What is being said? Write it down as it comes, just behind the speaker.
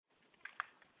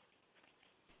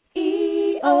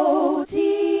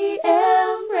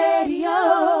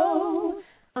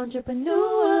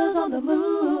Entrepreneurs on the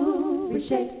move,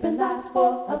 reshaping lives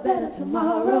for a better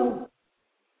tomorrow.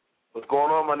 What's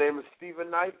going on? My name is Stephen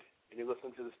Knight, and you're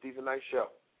listening to The Stephen Knight Show.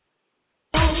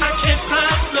 I can't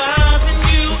stop loving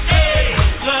you,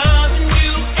 loving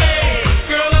you,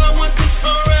 girl, I want this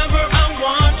forever, I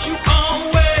want you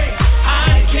always,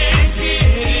 I can't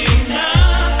get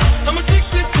enough, I'm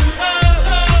addicted to love,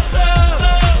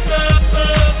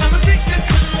 I'm addicted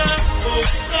to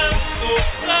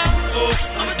love,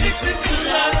 I'm addicted to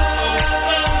love,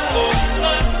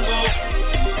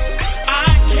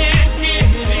 I can't get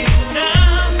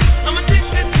enough, I'm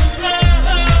addicted to love,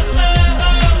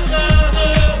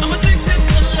 I'm addicted to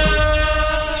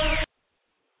love.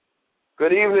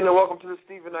 Good evening, and welcome to The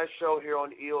Stephen Knight Show here on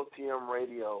EOTM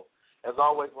Radio. As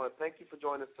always, I want to thank you for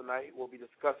joining us tonight. We'll be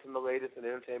discussing the latest in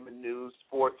entertainment news,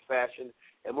 sports, fashion,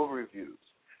 and movie reviews.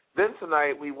 Then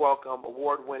tonight, we welcome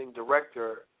award-winning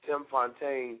director Tim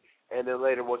Fontaine, and then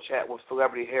later we'll chat with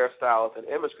celebrity hairstylist and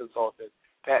image consultant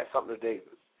Pat Sumner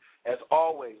Davis. As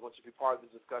always, once you be part of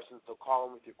the discussion, so call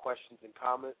in with your questions and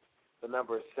comments. The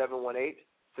number is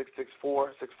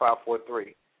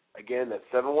 718-664-6543. Again, that's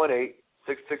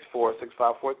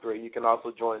 718-664-6543. You can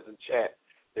also join us in chat.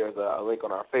 There's a link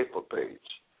on our Facebook page.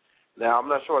 Now, I'm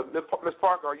not sure. Ms.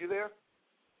 Parker, are you there?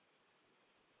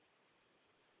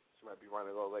 She might be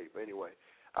running a little late, but anyway.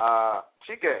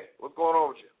 Chike, what's going on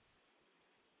with you?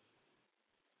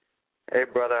 Hey,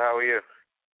 brother, how are you?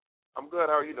 I'm good.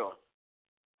 How are you doing?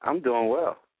 I'm doing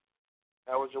well.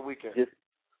 How was your weekend? Just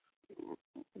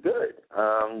good.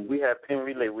 We had Penn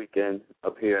Relay weekend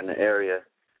up here in the area,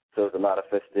 so there's a lot of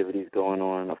festivities going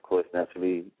on. Of course,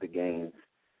 naturally, the games.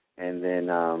 And then,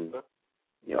 a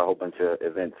whole bunch of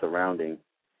events surrounding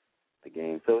the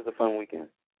game. So it was a fun weekend.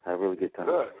 Had a really good time.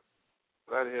 Good.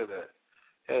 Glad to hear that.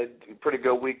 Had a pretty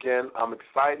good weekend. I'm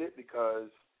excited because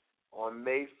on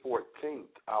May 14th,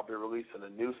 I'll be releasing a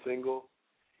new single,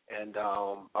 and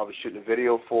I'll be shooting a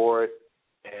video for it.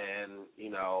 And,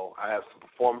 I have some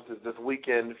performances this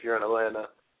weekend if you're in Atlanta.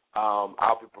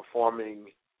 I'll be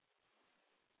performing.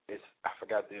 I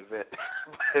forgot the event.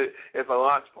 It's a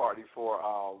launch party for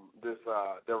this.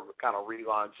 They're kind of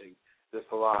relaunching this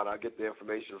salon. I'll get the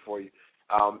information for you.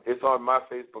 It's on my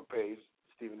Facebook page,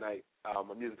 Stephen Knight,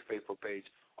 my music Facebook page.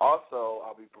 Also,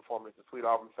 I'll be performing at the Sweet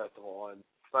Auburn Festival on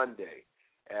Sunday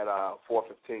at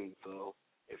 4:15. So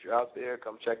if you're out there,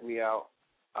 come check me out.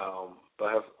 But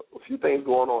I have a few things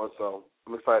going on, so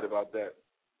I'm excited about that.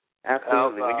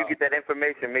 Absolutely. When you get that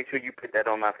information, make sure you put that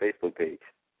on my Facebook page.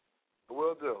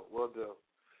 Will do.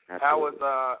 Absolutely.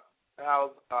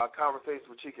 How's conversation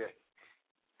with Chike?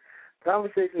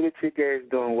 Conversation with Chike is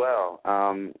doing well.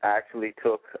 I actually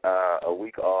took a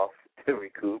week off to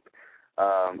recoup.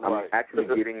 Right. I'm actually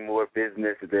getting more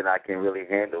business than I can really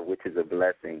handle, which is a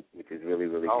blessing, which is really,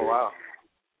 really good. Oh, wow.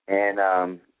 And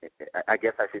I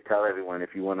guess I should tell everyone,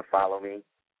 if you want to follow me,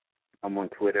 I'm on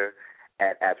Twitter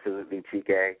at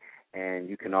AbsolutelyChike, and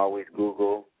you can always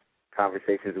Google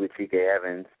Conversations with Chike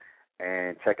Evans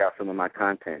and check out some of my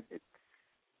content. It's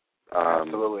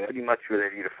Absolutely. pretty much for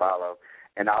you to follow.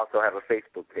 And I also have a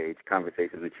Facebook page,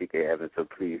 Conversations with Chike Evans, so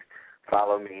please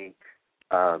follow me,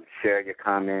 share your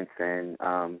comments, and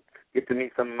get to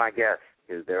meet some of my guests,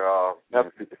 because they're all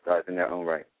superstars in their own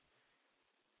right.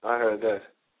 I heard that.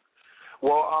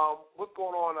 Well, what's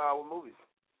going on with movies?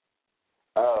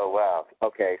 Oh, wow.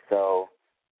 Okay, so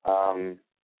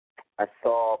I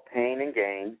saw Pain and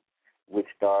Gain, which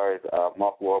stars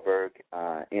Mark Wahlberg,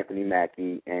 Anthony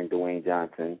Mackie, and Dwayne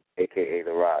Johnson, a.k.a.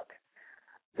 The Rock.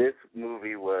 This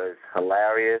movie was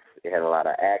hilarious. It had a lot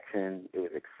of action. It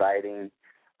was exciting.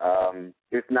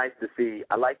 It's nice to see.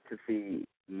 I like to see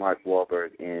Mark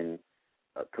Wahlberg in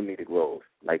comedic roles,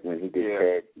 like when he did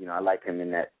Ted. I like him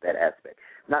in that aspect.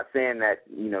 Not saying that,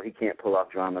 he can't pull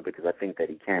off drama, because I think that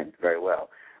he can very well,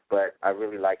 but I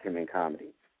really like him in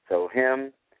comedy. So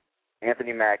him,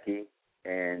 Anthony Mackie,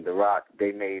 and The Rock,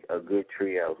 they made a good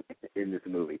trio in this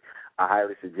movie. I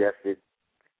highly suggest it.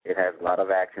 It has a lot of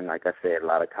action, like I said, a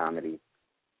lot of comedy.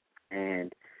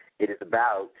 And it is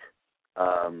about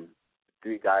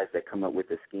three guys that come up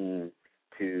with a scheme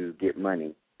to get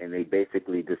money, and they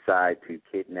basically decide to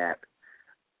kidnap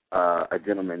a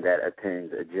gentleman that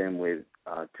attends a gym with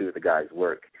two of the guys'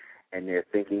 work. And they're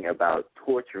thinking about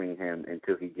torturing him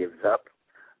until he gives up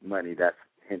money. That's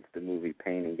hence the movie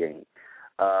Pain and Gain.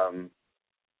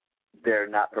 They're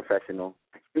not professional.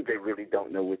 They really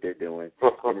don't know what they're doing.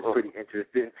 And it's pretty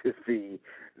interesting to see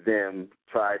them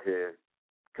try to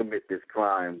commit this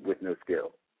crime with no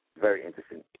skill. Very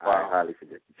interesting. Wow. I highly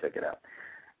suggest you check it out.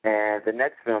 And the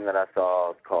next film that I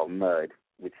saw is called Mud,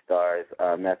 which stars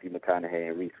Matthew McConaughey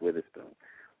and Reese Witherspoon.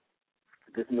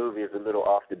 this movie is a little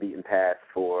off the beaten path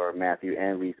for Matthew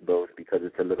and Reese both because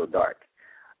it's a little dark.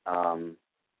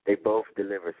 They both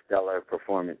deliver stellar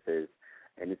performances,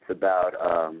 and it's about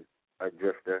a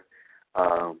drifter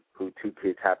who two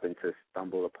kids happen to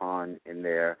stumble upon in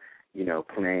their,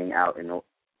 playing out in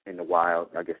the wild.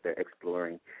 I guess they're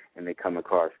exploring, and they come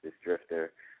across this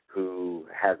drifter who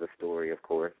has a story, of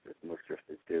course, as most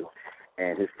drifters do,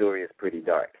 and his story is pretty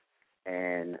dark.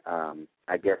 And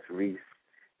I guess Reese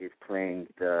is playing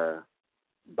the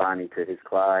Bonnie to his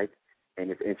Clyde,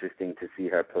 and it's interesting to see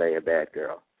her play a bad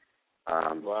girl.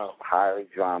 Wow. High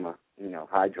drama.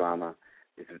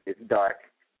 It's dark.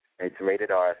 It's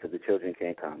rated R, so the children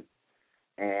can't come.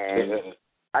 And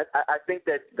I think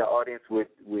that the audience would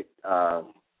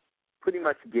pretty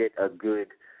much get a good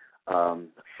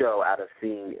show out of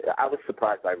seeing. I was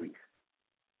surprised by Reese.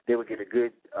 They would get a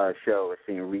good show of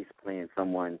seeing Reese playing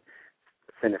someone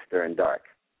sinister and dark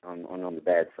on the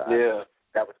bad side. Yeah.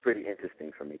 That was pretty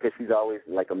interesting for me because she's always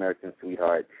like American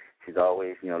Sweetheart. She's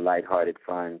always, lighthearted,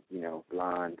 fun,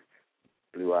 blonde,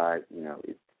 blue-eyed,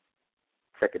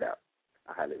 check it out.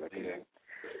 I highly recommend it.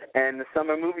 And the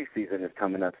summer movie season is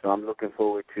coming up, so I'm looking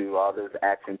forward to all those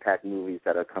action-packed movies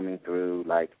that are coming through,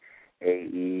 like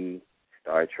AE,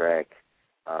 Star Trek,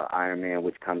 Iron Man,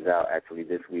 which comes out actually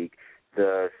this week.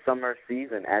 The summer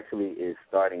season actually is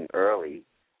starting early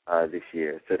this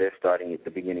year, so they're starting at the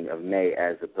beginning of May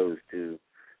as opposed to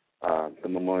the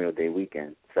Memorial Day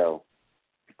weekend. So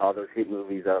all those hit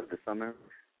movies of the summer,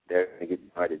 they're going to get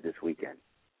started this weekend.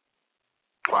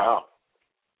 Wow.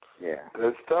 Yeah.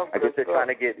 Good stuff. I guess they're trying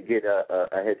to get a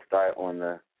head start on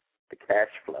the cash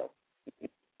flow.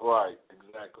 Right.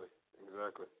 Exactly.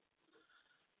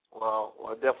 Well,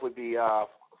 I'll definitely be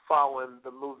following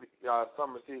the movie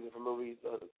summer season for movies.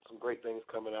 Some great things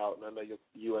coming out, and I know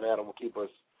you and Adam will keep us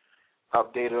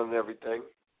updated on everything.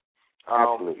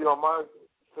 Absolutely. If you don't mind,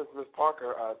 since Ms.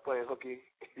 Parker is playing hooky,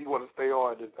 if you want to stay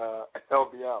on and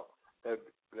help me out, that'd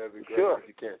be great. Sure. If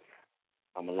you can.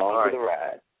 I'm along for the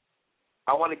ride.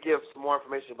 I want to give some more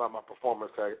information about my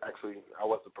performance. I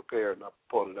wasn't prepared, and I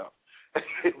pulled it up.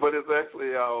 But it's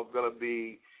actually going to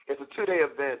be, it's a 2-day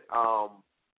event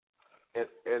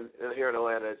in here in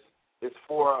Atlanta. It's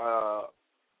for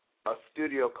a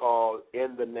studio called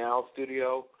In the Now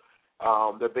Studio.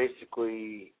 They're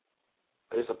basically,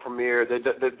 it's a premiere.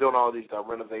 They're doing all these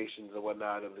renovations and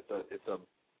whatnot, and it's a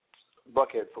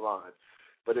Buckhead salon.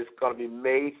 But it's going to be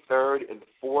May 3rd and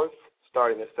 4th,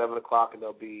 starting at 7 o'clock, and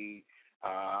there'll be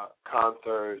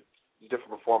concerts, different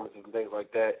performances and things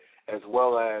like that, as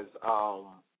well as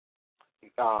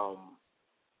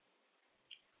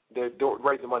they're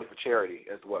raising money for charity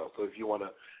as well. So if you want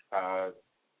to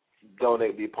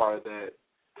donate, be a part of that,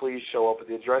 please show up.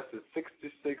 The address is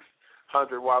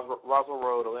 6600 Roswell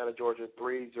Road, Atlanta, Georgia,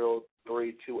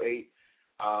 30328.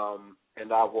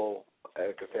 And I will,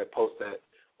 like I said, post that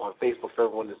on Facebook for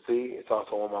everyone to see. It's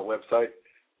also on my website,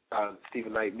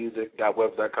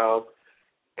 StephenKnightMusic.webs.com.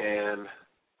 And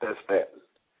that's that.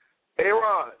 Hey,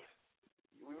 Ron,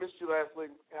 we missed you last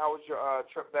week. How was your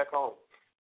trip back home?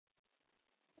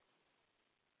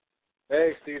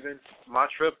 Hey, Stephen. My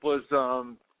trip was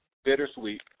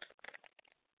bittersweet.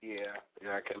 Yeah,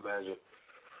 I can imagine.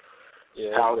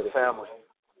 Yeah. How's the family?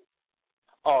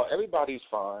 Oh, everybody's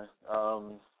fine.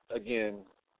 Again,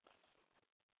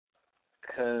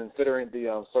 considering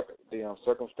the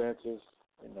circumstances,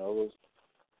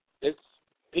 it's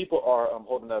people are people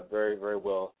holding up very, very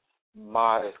well.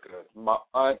 My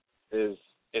aunt is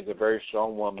a very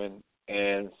strong woman,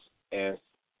 and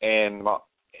my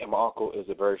uncle is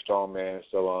a very strong man.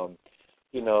 So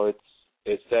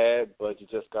it's sad, but you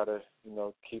just gotta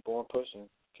keep on pushing,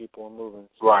 keep on moving.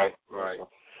 So, right.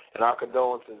 And our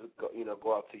condolences go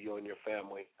out to you and your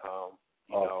family.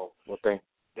 Well, thank you.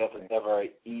 Definitely never an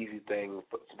easy thing,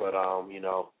 but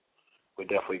we're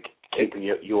definitely keeping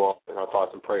you all in our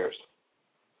thoughts and prayers.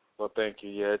 Well, thank you.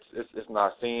 Yeah, it's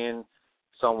not seeing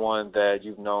someone that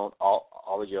you've known all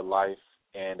of your life,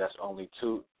 and that's only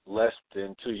less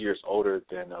than 2 years older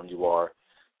than you are.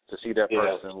 To see that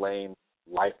person laying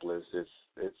lifeless, it's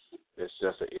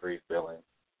just an eerie feeling.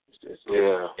 It's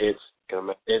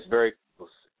very close.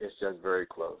 It's just very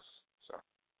close. So,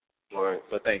 all right.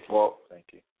 But thank you. Well, thank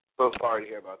you. So sorry to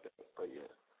hear about that, but yeah.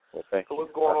 Well, thank you. So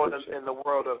what's going on in the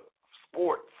world of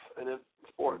sports and in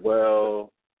sports?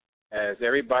 Well, as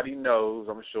everybody knows,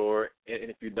 I'm sure, and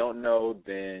if you don't know,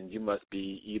 then you must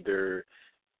be either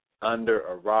under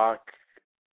a rock,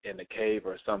 in a cave,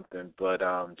 or something. But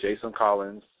Jason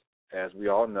Collins, as we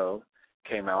all know,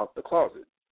 came out the closet.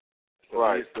 So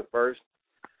right. He's the first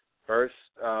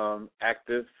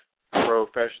active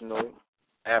professional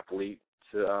athlete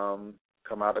to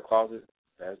come out of the closet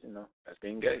as as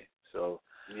being gay. So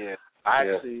Yeah.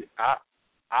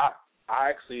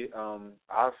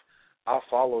 I've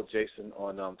followed Jason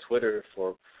on Twitter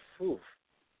for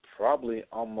probably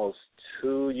almost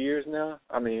 2 years now.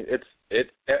 I mean,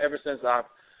 it's ever since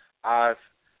I've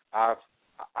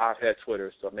had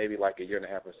Twitter, so maybe like a year and a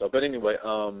half or so. But anyway,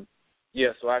 so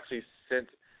I actually sent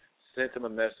him a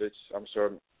message. I'm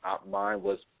sure mine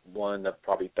was one of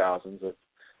probably thousands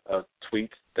of tweets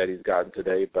that he's gotten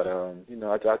today. But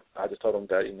I just told him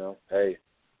that hey,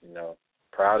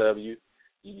 proud of you.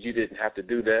 You didn't have to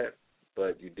do that,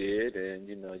 but you did, and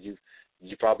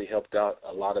you probably helped out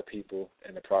a lot of people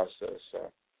in the process.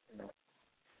 So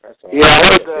that's all. Yeah, I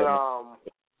heard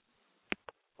that.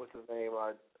 What's his name?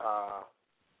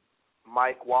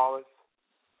 Mike Wallace.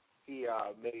 He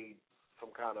made some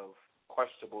kind of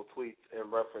questionable tweets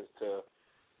in reference to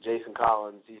Jason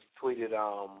Collins. He's tweeted.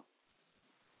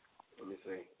 Let me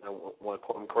see. I want to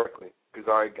quote him correctly. He's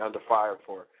already under fire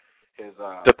for his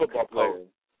the football player.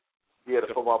 Yeah,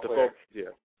 the football player.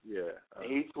 Yeah.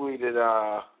 He tweeted,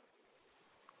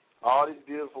 all these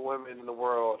beautiful women in the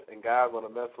world, and guys want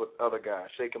to mess with other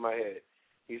guys. Shaking my head.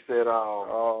 He said,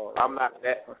 I'm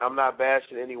not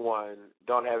bashing anyone.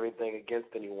 Don't have anything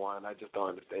against anyone. I just don't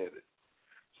understand it.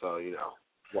 So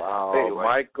Wow, anyway.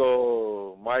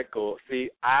 Michael.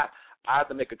 See, I have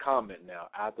to make a comment now.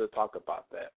 I have to talk about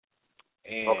that.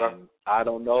 And okay. I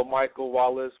don't know Michael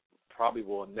Wallace. Probably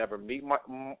will never meet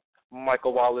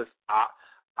Michael Wallace.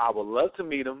 I would love to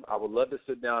meet him. I would love to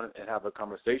sit down and have a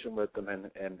conversation with him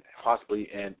and possibly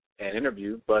an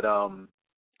interview. But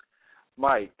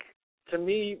Mike, to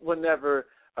me, whenever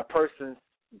a person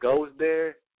goes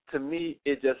there, to me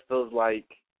it just feels like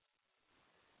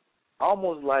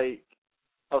almost like,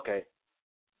 okay,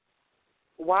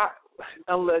 why?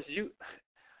 Unless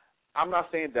I'm not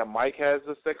saying that Mike has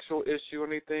a sexual issue or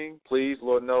anything. Please,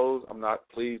 Lord knows, I'm not.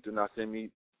 Please do not send me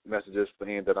messages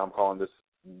saying that I'm calling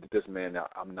this man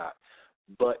out. I'm not.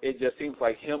 But it just seems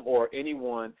like him or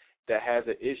anyone that has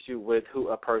an issue with who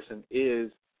a person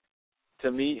is,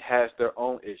 to me, has their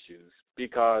own issues.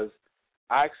 Because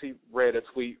I actually read a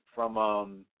tweet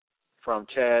from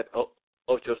Chad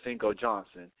Ochocinco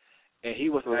Johnson, and he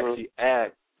was actually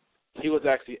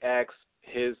asked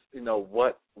his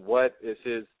what is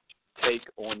his take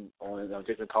on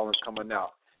Jason Collins coming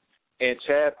out, and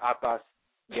Chad I thought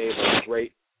gave a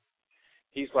great.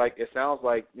 He's like, it sounds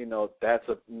like that's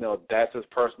his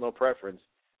personal preference,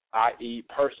 i.e.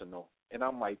 personal, and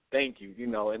I'm like, thank you.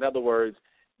 In other words,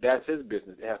 that's his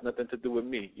business. It has nothing to do with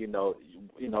me.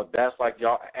 That's like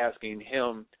y'all asking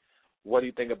him, what do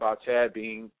you think about Chad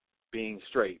being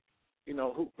straight?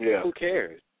 Who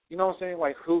cares? You know what I'm saying?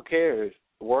 Like, who cares?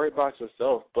 Worry about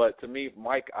yourself. But to me,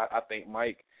 Mike, I think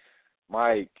Mike,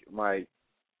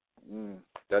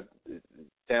 that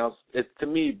sounds. To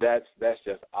me, that's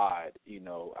just odd.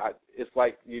 It's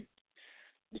like you're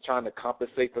trying to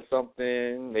compensate for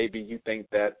something. Maybe you think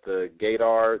that the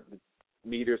gaydar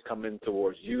meters coming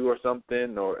towards you or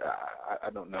something, or I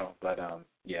don't know. But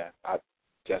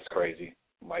that's crazy,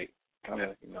 Mike. Kind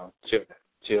of,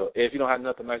 chill. If you don't have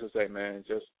nothing nice to say, man,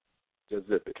 just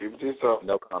zip it. Keep it to yourself.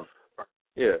 No comment.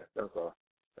 Yeah, that's all.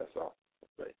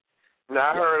 Right.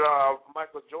 Now I heard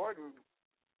Michael Jordan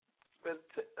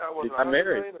got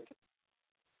married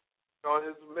on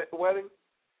his wedding.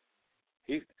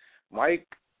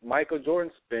 Michael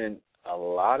Jordan spent a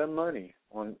lot of money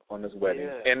on his wedding,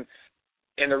 and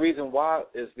the reason why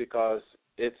is because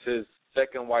it's his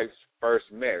second wife's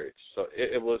first marriage. So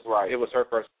it was her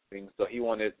first wedding. So he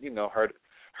wanted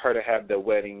her to have the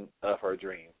wedding of her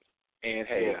dreams. And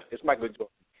hey, it's Michael Jordan.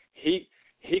 He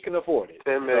can afford it.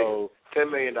 $10 million.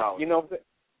 You know what I'm saying?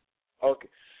 Okay,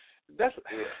 that's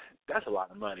a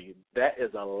lot of money. That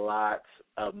is a lot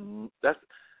of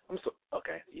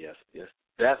yes.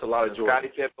 That's a lot of Jordan.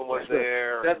 Scottie Pippen was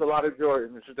there. That's a lot of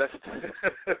Jordan. There's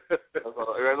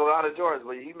a lot of Jordans,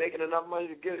 but he's making enough money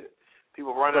to get it.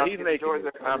 People run out. He's making.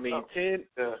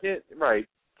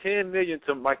 $10 million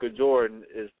to Michael Jordan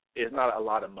is not a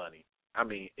lot of money. I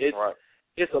mean,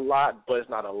 it's a lot, but it's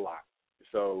not a lot.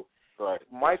 So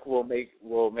Mike will make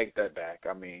that back.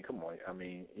 I mean, come on. I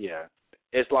mean,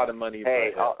 it's a lot of money.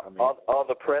 Hey, but, all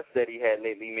the press that he had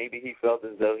lately, maybe he felt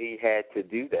as though he had to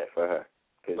do that for her.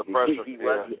 Because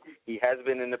he has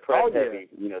been in the press heavy,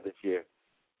 this year.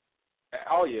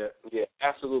 Oh yeah,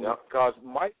 absolutely. Because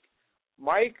Mike,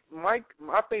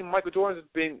 I think Michael Jordan's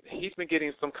been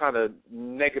getting some kind of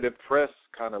negative press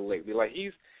kind of lately. Like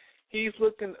he's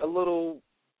looking a little,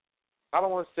 I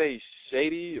don't want to say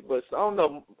shady, but I don't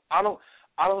know. I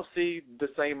don't see the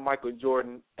same Michael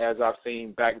Jordan as I've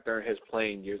seen back during his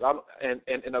playing years.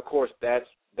 And of course that's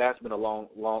been a long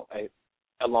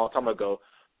a long time ago.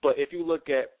 But if you look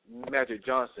at Magic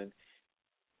Johnson,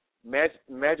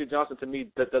 Magic Johnson to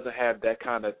me doesn't have that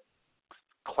kind of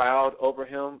cloud over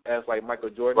him as like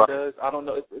Michael Jordan does. I don't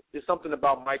know. It's something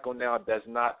about Michael now that's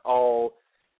not all,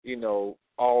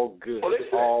 all good.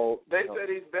 Well, they said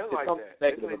he's been like that.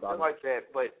 They said he's been like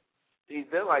that, but he's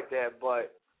been like that,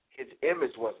 but his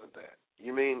image wasn't that.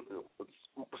 You mean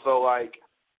so like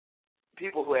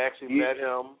people who actually met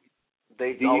him,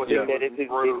 they do you think that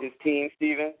it's his team,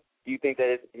 Steven? Do you think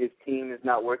that his team is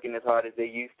not working as hard as they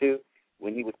used to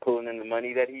when he was pulling in the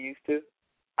money that he used to?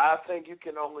 I think you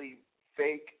can only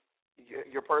fake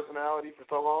your personality for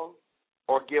so long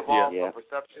or give off a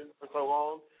perception for so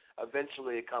long.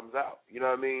 Eventually it comes out. You know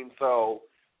what I mean? So,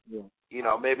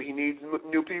 maybe he needs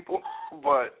new people,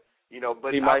 but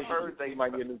I've heard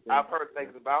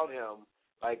things about him,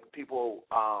 like people,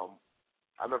 I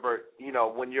remember,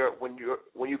 when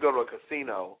you go to a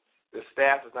casino, the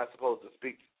staff is not supposed to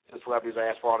speak to celebrities or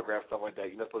ask for autographs, stuff like that.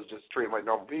 You're not supposed to just treat them like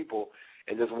normal people.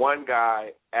 And this one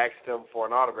guy asked him for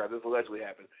an autograph. This allegedly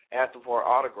happened. Asked him for an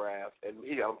autograph, and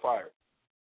he got him fired.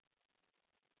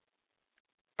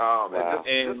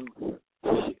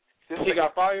 He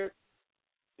got fired?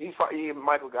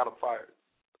 Michael got him fired,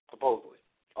 supposedly.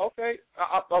 Okay.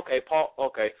 Okay, Paul.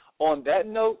 Okay. On that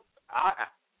note,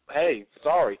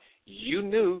 sorry. You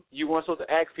knew you weren't supposed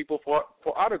to ask people for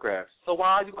autographs. So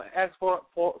why are you going to ask for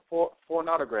an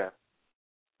autograph?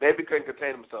 Maybe couldn't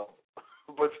contain himself.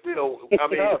 But still, I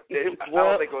mean, I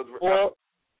don't think it was.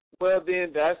 Well,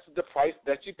 then that's the price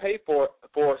that you pay for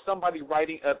somebody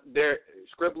writing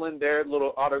scribbling their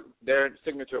their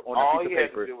signature on a piece of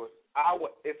paper.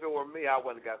 If it were me, I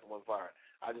wouldn't have got someone fired.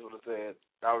 I just would have said,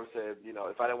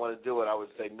 if I didn't want to do it, I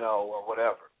would say no or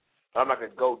whatever. I'm not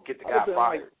going to go get the guy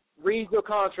fired. Like, read your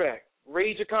contract.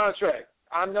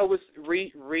 I know it's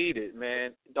read it,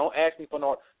 man. Don't ask me for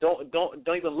no.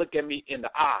 Don't even look at me in the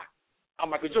eye. I'm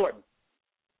Michael Jordan.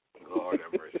 Lord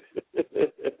have mercy.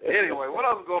 Anyway, what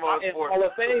else is going on in sports? Hall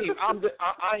of Fame.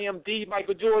 I am the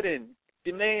Michael Jordan,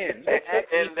 the man.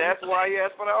 And that's why he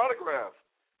asked for the autograph.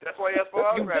 Can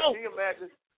you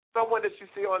imagine someone that you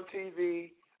see on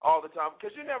TV all the time?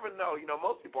 Because you never know.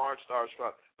 Most people aren't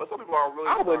starstruck, but some people are really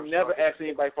starstruck. I would never ask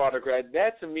anybody for autograph.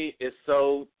 That, to me, is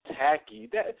so tacky.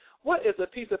 What is a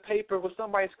piece of paper with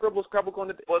somebody scrabble going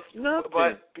to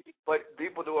nothing? But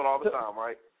people do it all the time,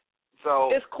 right?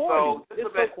 So it's corny. It's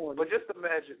so corny. But just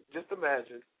imagine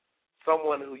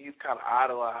someone who you've kind of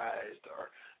idolized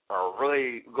or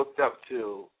really looked up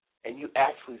to, and you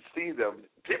actually see them.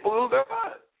 People lose their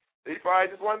mind. He probably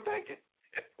just wasn't thinking.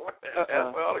 That's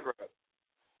my autograph.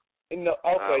 No,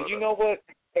 okay, you know what?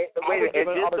 Wait, and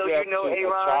just so you know,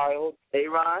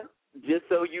 Aaron, just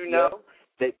so you know,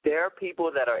 that there are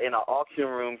people that are in an auction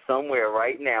room somewhere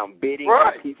right now bidding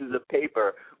on pieces of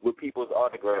paper with people's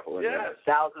autograph on them.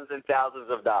 Thousands and thousands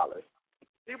of dollars.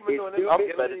 It's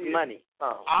stupid, but it's money.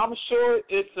 I'm sure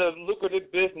it's a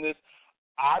lucrative business.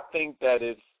 I think that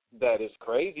is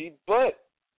crazy, but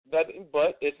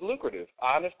it's lucrative.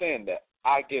 I understand that.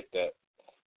 I get that.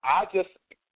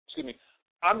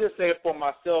 I'm just saying for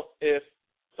myself, if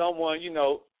someone,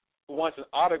 wants an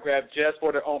autograph just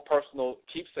for their own personal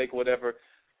keepsake or whatever,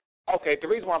 okay, the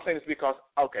reason why I'm saying this is because,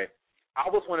 I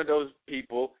was one of those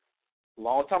people a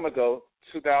long time ago,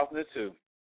 2002.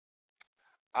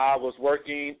 I was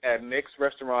working at Nick's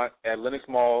Restaurant at Lenox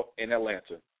Mall in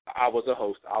Atlanta. I was a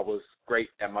host. I was great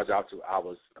at my job, too. I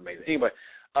was amazing. Anyway,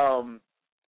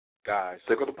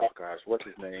 what's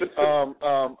his name?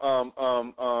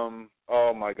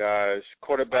 Oh my gosh,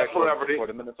 quarterback for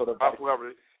the Minnesota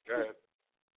Vikings. Go ahead.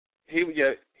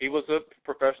 He was a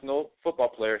professional football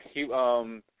player.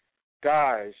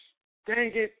 Gosh,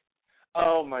 dang it.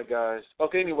 Oh my gosh.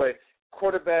 Okay, anyway,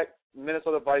 quarterback,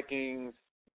 Minnesota Vikings,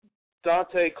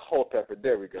 Dante Culpepper.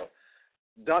 There we go.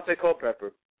 Dante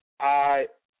Culpepper. I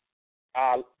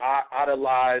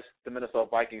idolized the Minnesota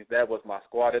Vikings. That was my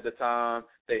squad at the time.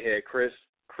 They had Chris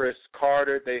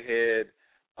Carter. They had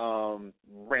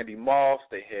Randy Moss.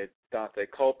 They had Dante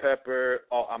Culpepper.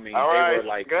 They were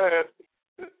like. Go ahead.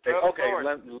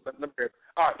 Let me hear.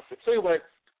 All right. So anyway,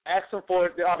 asked him for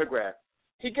the autograph.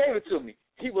 He gave it to me.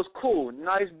 He was cool,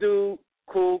 nice dude,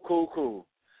 cool.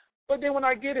 But then when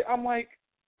I get it, I'm like,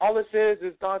 all it says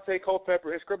is Dante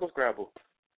Culpepper and Scribble Scrabble.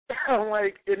 I'm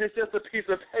like, and it's just a piece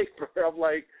of paper. I'm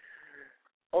like,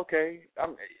 okay. I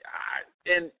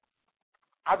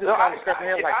just kind of scratch my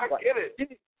head like, I get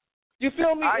it. You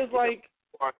feel me? It's like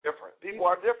people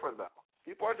are different though.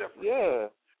 People are different. Yeah.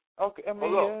 Okay. We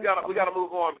got to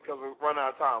move on because we're running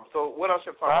out of time. So what else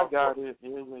you have to talk about? I got it.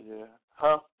 Yeah.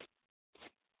 Huh?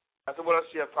 I said, what else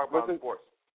you have to talk about in sports?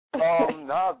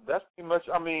 No, that's pretty much.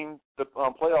 I mean, the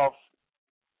playoffs.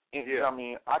 Yeah. I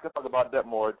mean, I can talk about that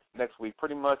more next week.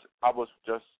 Pretty much, I was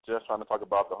just trying to talk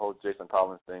about the whole Jason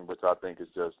Collins thing, which I think is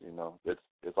just,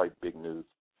 it's like big news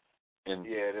in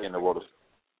the world of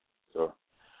so.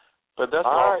 But that's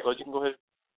all. Right. So you can go ahead,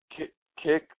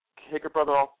 kick your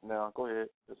brother off now. Go ahead.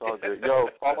 It's all good. Yo,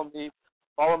 follow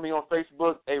me on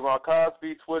Facebook, Aaron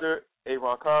Cosby, Twitter,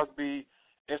 Aaron Cosby,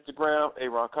 Instagram,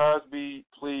 Aaron Cosby.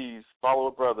 Please follow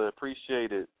a brother.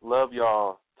 Appreciate it. Love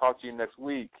y'all. Talk to you next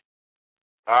week.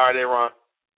 All right, Aaron.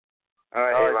 All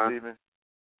right, Aaron. Steven.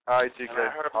 All right,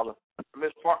 TK.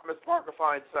 Miss Parker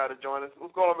finally decided to join us.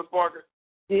 What's going on, Miss Parker?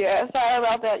 Yeah, sorry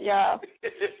about that, y'all.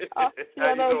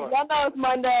 Y'all know it's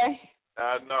Monday.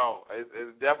 I know.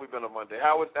 It's definitely been a Monday.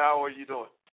 How are you doing?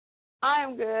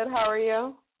 I'm good. How are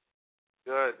you?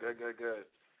 Good.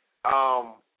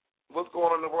 What's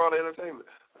going on in the world of entertainment?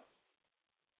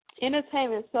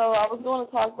 Entertainment. So I was going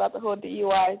to talk about the whole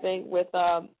DUI thing with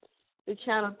the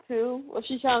Channel 2. Was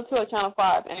she Channel 2 or Channel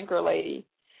 5 anchor lady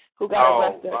who got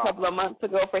arrested a couple of months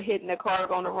ago for hitting a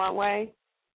car on the runway?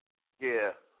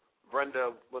 Yeah.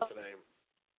 Brenda, what's her name?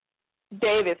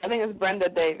 Davis. I think it's Brenda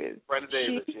Davis. Brenda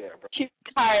Davis, yeah. She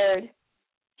retired.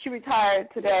 She retired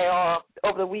today or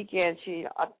over the weekend. She,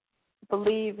 I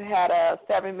believe, had a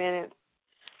 7-minute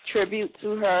tribute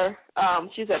to her.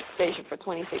 She's at the station for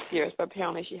 26 years, but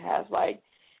apparently she has like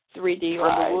 3 DUIs.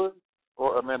 Brenda Wood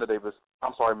or Amanda Davis?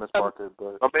 I'm sorry, Miss Parker,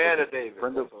 but Amanda Davis.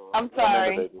 I'm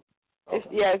sorry. Okay.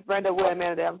 It's Brenda Wood,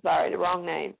 Amanda Davis. I'm sorry, the wrong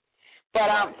name. But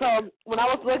so when I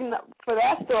was looking for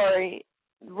that story,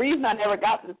 the reason I never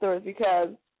got to the story is because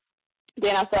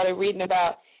then I started reading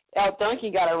about Elle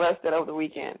Duncan got arrested over the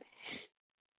weekend.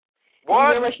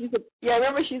 What? Remember she used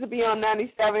to be on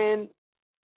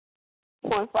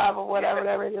 97.5 or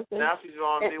whatever it is. Now she's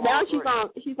on V103. Now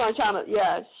she's on Channel.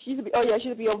 Yeah, she used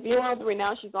to be on V103.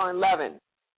 Now she's on 11.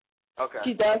 Okay.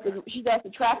 She does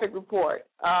the traffic report.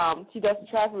 She does the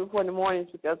traffic report in the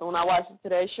mornings because when I watch the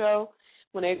Today Show,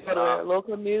 when they go to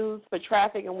local news for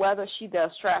traffic and weather, she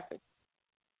does traffic.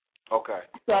 Okay.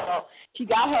 So she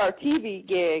got her TV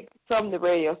gig from the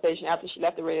radio station. After she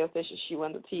left the radio station, she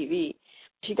went to TV.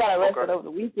 She got arrested over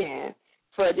the weekend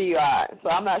for a DUI. So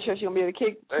I'm not sure she's going to be able to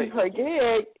keep her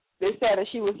gig. They said that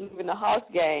she was leaving the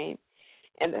Hawks game.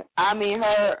 And, I mean,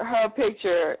 her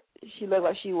picture, she looked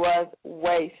like she was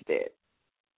wasted.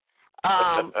 So,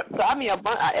 I mean,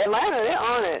 Atlanta, they're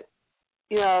on it.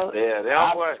 Yeah, they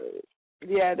don't play.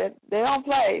 Yeah, they don't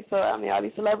play. So, I mean, all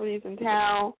these celebrities in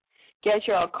town, get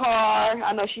you a car.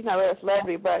 I know she's not really a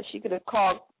celebrity, but she could have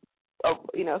called,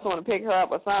 someone to pick her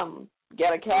up or something,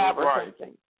 get a cab or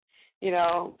something.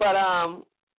 But I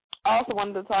also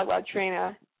wanted to talk about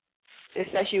Trina. It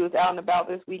said she was out and about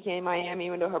this weekend in Miami,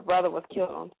 even though her brother was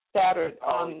killed on Saturday.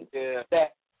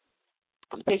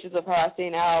 Pictures of her I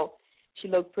seen out. She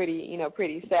looked pretty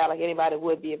sad, like anybody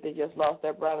would be if they just lost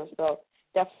their brother. So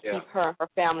definitely keep her and her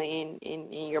family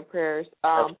in your prayers.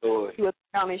 Absolutely. He was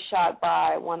apparently shot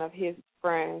by one of his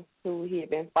friends who he had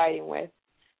been fighting with.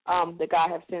 The guy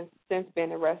has since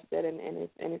been arrested and is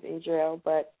in jail.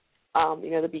 But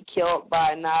to be killed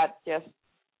by not just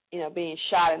being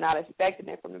shot and not expecting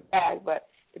it from the back, but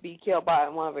to be killed by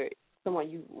someone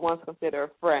you once considered a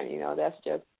friend,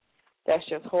 that's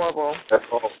just horrible. That's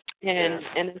horrible. And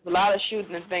there's a lot of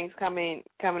shooting and things coming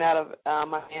out of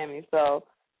Miami. So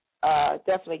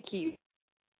definitely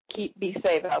be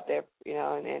safe out there,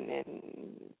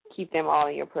 and keep them all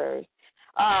in your prayers.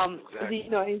 Exactly. Do you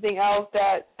know anything else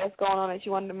that's going on that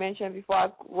you wanted to mention before I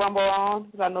rumble on?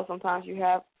 Because I know sometimes you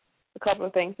have a couple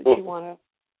of things that you want to.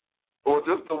 Well,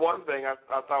 just the one thing I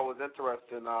thought was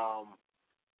interesting,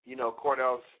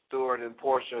 Cordell Stewart and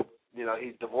Portia,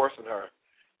 he's divorcing her.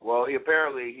 Well, he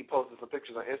posted some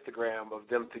pictures on Instagram of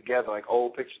them together, like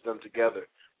old pictures of them together.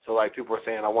 So, like, people are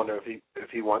saying, I wonder if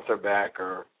he wants her back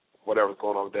or whatever's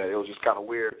going on with that. It was just kind of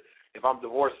weird. If I'm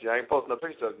divorced, I ain't posting no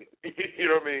pictures of me. You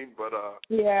know what I mean? But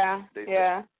yeah.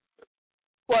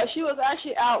 Well, she was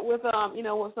actually out with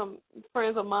with some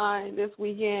friends of mine this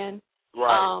weekend.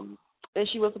 Right. And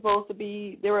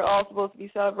they were all supposed to be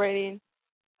celebrating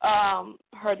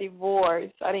her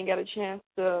divorce. I didn't get a chance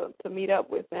to meet up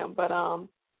with them, but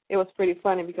it was pretty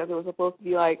funny because it was supposed to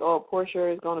be like,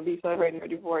 Portia is going to be celebrating her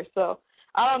divorce. So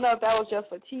I don't know if that was just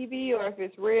for TV or if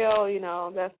it's real.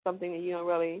 That's something that you don't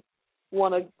really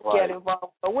want to get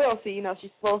involved. But we'll see.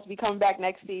 She's supposed to be coming back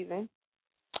next season.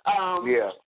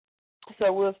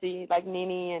 So we'll see. Like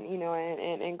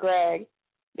Nene and Greg,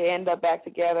 they end up back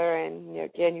together and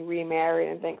getting remarried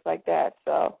and things like that.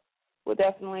 So we'll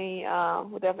definitely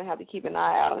have to keep an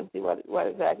eye out and see what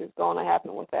exactly is going to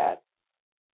happen with that.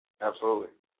 Absolutely.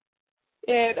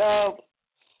 And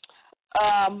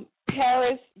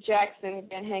Paris Jackson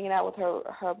been hanging out with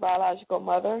her biological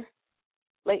mother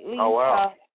lately. Oh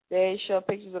wow! They show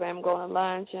pictures of them going to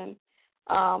lunch and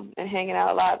hanging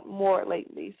out a lot more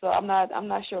lately. So I'm not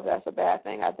sure if that's a bad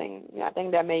thing. I think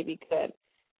that may be good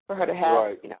for her to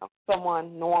have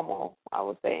someone normal, I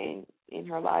would say, in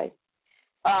her life.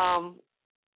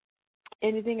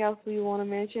 Anything else we want to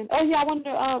mention? Oh yeah, I wanted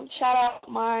to shout out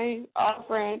my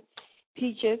friend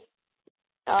Peaches.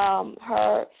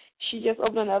 She just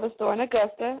opened another store in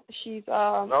Augusta. She's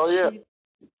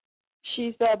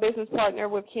she's a business partner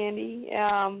with Candy,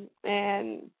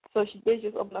 and so she did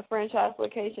just open a franchise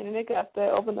location in Augusta,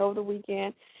 opened over the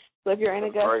weekend. So if you're in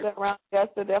Augusta, around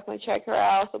Augusta, definitely check her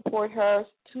out, support her.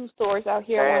 2 stores out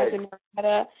here, one is in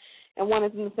Marietta, and one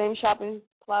is in the same shopping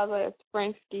plaza as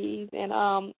Franskie's in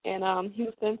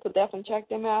Houston. So definitely check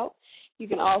them out. You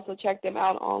can also check them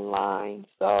out online.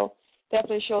 So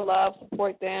definitely show love,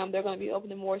 support them. They're going to be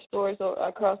opening more stores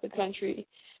across the country.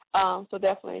 So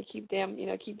definitely keep them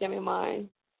in mind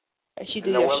as she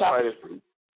does your shopping.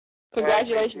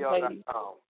 Congratulations, ladies.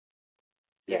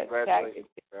 Yes,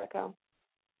 congratulations.com.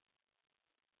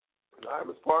 All right,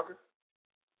 Ms. Parker.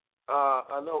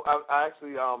 I know I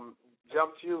actually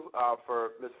jumped you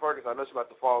for Ms. Ferguson. I know she's about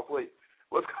to fall asleep.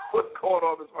 What's going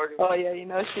on, Ms. Ferguson? Oh yeah,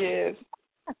 she is.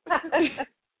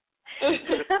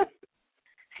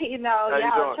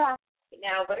 Y'all trying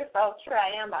now, but it's all true.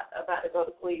 I am about to go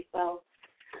to sleep. So.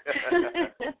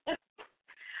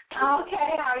 Okay,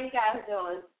 how are you guys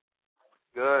doing?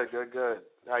 Good.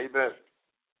 How you been?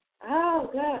 Oh,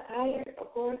 good. Tired, of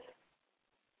course.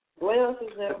 What else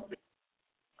is there?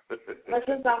 But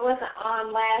since I wasn't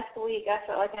on last week, I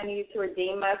felt like I needed to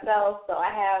redeem myself, so I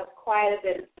have quite a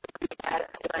bit of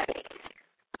tonight.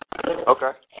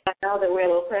 Okay. I know that we're a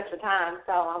little pressed for time,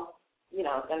 so I'm,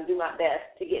 going to do my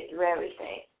best to get through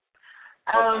everything.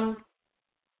 Okay.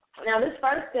 Now, this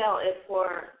first sale is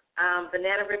for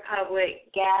Banana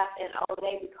Republic, Gap, and Old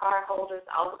Navy card holders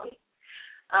only.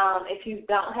 If you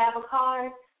don't have a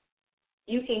card,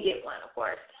 you can get one, of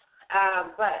course.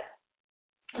 But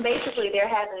basically,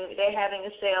 they're having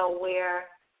a sale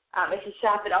where if you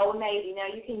shop at Old Navy,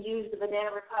 now you can use the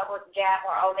Banana Republic, Gap,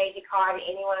 or Old Navy card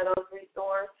in any one of those 3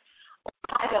 stores.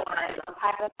 Pipeline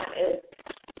is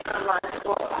an online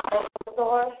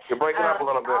store. You're breaking up a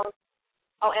little bit.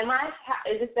 Oh, am I?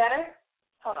 Is this better?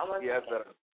 Hold on one second. It's better.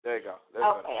 There you go.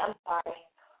 Okay, I'm sorry.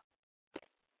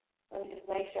 Let me just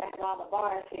make sure I have all the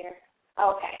bars here.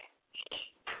 Okay.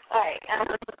 All right.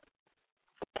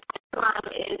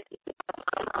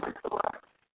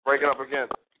 Breaking up again.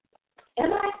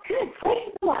 Am I good?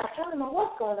 Praise the Lord. I don't know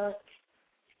what's going on.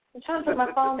 I'm trying to put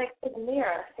my phone next to the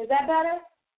mirror. Is that better?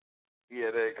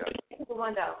 Yeah, there you go. Here's the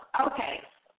window. Okay.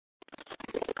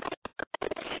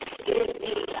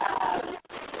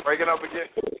 Breaking up again.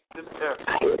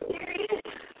 Are you serious?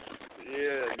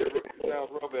 Yeah, it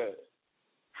sounds real bad.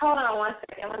 Hold on one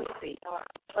second. Let me see.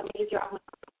 Let me get you off.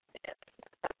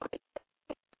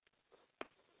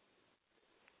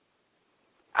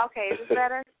 Okay, is this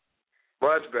better?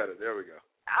 Much better. There we go.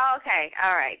 Okay.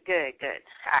 All right. Good.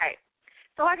 All right.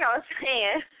 So like I was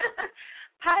saying,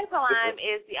 Pipeline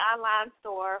is the online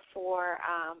store for,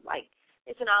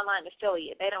 it's an online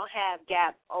affiliate. They don't have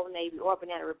Gap, Old Navy, or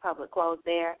Banana Republic clothes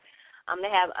there.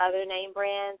 They have other name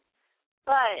brands,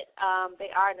 but they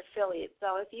are an affiliate.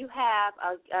 So if you have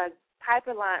a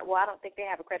Pipeline, well, I don't think they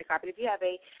have a credit card, but if you have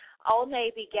a Old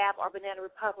Navy, Gap, or Banana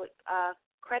Republic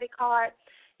credit card,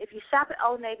 if you shop at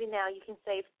Old Navy now, you can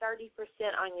save 30%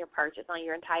 on your purchase, on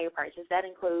your entire purchase. That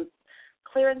includes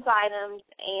clearance items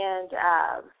and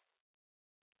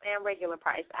regular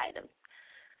price items.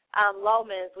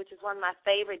 Loman's, which is one of my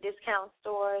favorite discount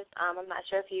stores. I'm not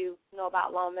sure if you know about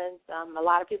Loman's. A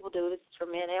lot of people do. This is for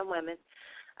men and women.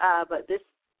 But the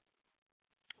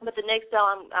next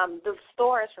sale, the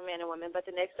store is for men and women, but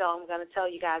the next sale I'm going to tell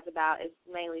you guys about is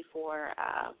mainly for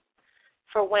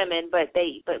women, but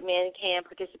men can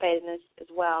participate in this as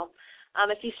well.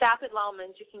 If you shop at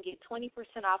Loman's, you can get 20%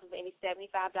 off of any $75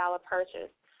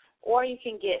 purchase, or you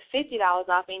can get $50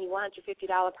 off any $150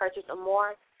 purchase or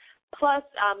more. Plus,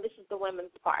 this is the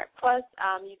women's part. Plus,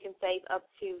 you can save up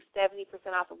to 70%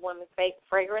 off of women's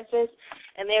fragrances,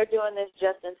 and they're doing this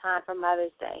just in time for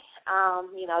Mother's Day.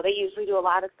 They usually do a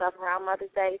lot of stuff around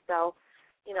Mother's Day, so,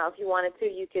 if you wanted to,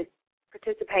 you could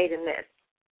participate in this.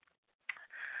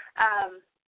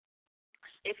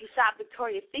 If you shop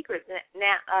Victoria's Secret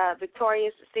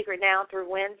now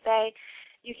through Wednesday,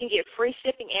 you can get free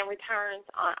shipping and returns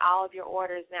on all of your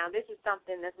orders. Now, this is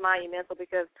something that's monumental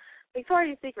because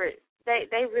Victoria's Secret,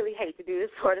 they really hate to do this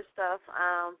sort of stuff.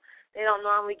 They don't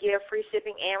normally give free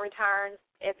shipping and returns.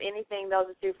 If anything, they'll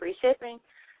just do free shipping.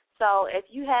 So if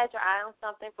you had your eye on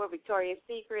something for Victoria's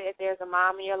Secret, if there's a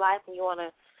mom in your life and you want to,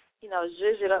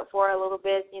 zhuzh it up for her a little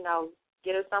bit,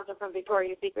 get her something from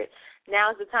Victoria's Secret,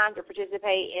 now's the time to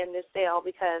participate in this sale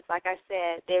because, like I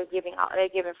said, they're giving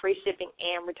free shipping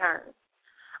and returns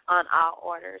on all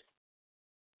orders.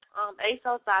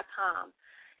 ASOS.com.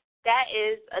 That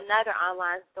is another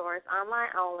online store. It's online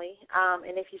only,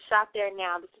 and if you shop there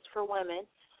now, this is for women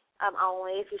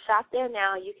only. If you shop there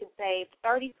now, you can save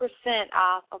 30%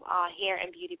 off of all hair and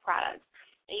beauty products.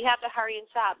 And you have to hurry and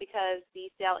shop because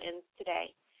the sale ends today.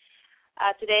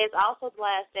 Today is also the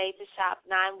last day to shop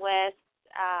 9 West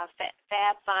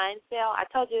Fab Find sale. I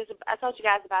told you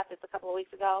guys about this a couple of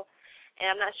weeks ago,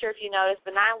 and I'm not sure if you noticed,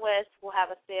 but 9 West will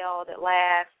have a sale that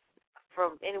lasts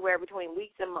from anywhere between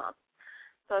weeks and months.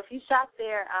 So if you shop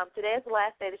there, today is the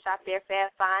last day to shop their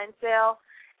Fab Find sale,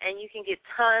 and you can get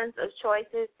tons of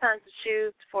choices, tons of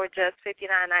shoes for just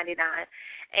 $59.99.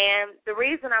 And the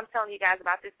reason I'm telling you guys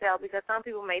about this sale, because some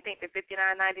people may think that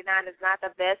 $59.99 is not the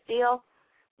best deal,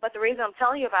 but the reason I'm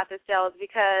telling you about this sale is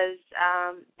because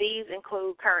these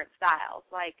include current styles,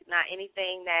 like not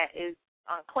anything that is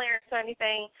on clearance or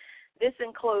anything. This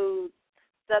includes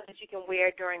stuff that you can wear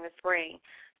during the spring.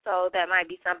 So that might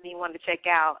be something you want to check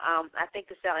out. I think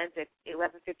the sale ends at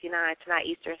 11:59 tonight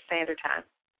Eastern Standard Time.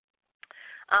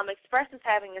 Express is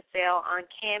having a sale on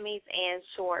camis and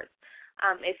shorts.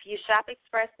 If you shop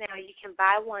Express now, you can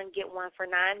buy one, get one for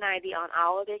 $9.90 on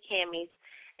all of their camis,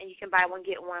 and you can buy one,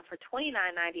 get one for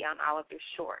 $29.90 on all of their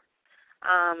shorts.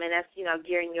 And that's,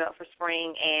 gearing you up for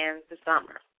spring and the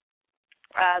summer.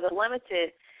 The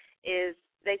limited is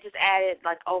they just added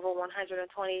like over 120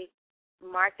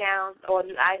 markdowns or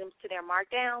new items to their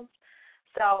markdowns.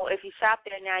 So if you shop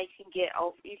there now, you can get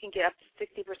up to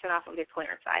 60% off of their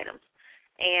clearance items.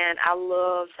 And I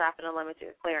love shopping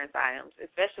unlimited clearance items,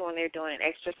 especially when they're doing an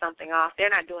extra something off. They're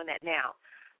not doing that now,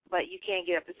 but you can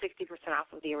get up to 60%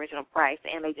 off of the original price,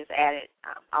 and they just added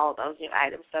all of those new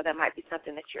items. So that might be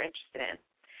something that you're interested in.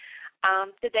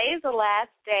 Today is the last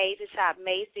day to shop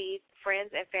Macy's Friends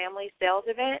and Family Sales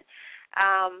Event.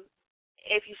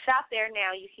 If you shop there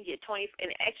now, you can get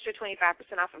an extra 25%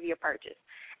 off of your purchase,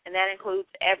 and that includes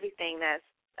everything that's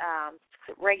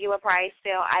regular price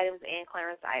sale items and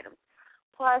clearance items.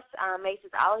 Plus,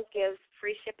 Macy's always gives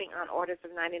free shipping on orders of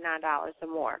 $99 or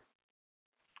more.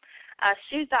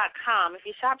 Shoes.com. If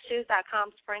you shop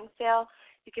Shoes.com spring sale,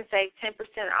 you can save 10%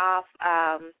 off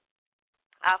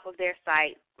of their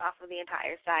site, off of the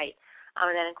entire site.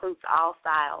 And that includes all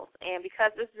styles. And because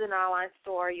this is an online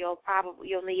store, you'll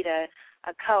need a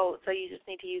code, so you just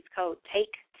need to use code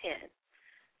TAKE10.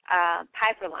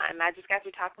 Piperlime. I just got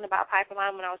through talking about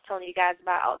Piperlime when I was telling you guys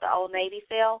about the Old Navy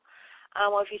sale.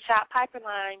 Well, if you shop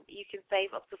Piperlime, you can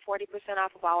save up to 40%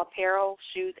 off of all apparel,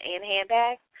 shoes, and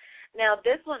handbags. Now,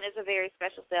 this one is a very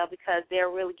special sale because they're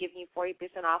really giving you 40%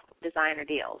 off designer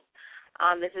deals.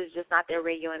 This is just not their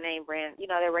regular name brand,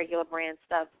 their regular brand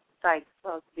stuff. It's like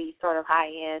supposed to be sort of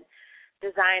high-end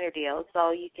designer deals.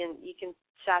 So you can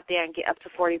shop there and get up to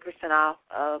 40% off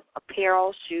of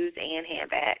apparel, shoes, and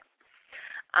handbags.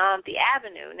 The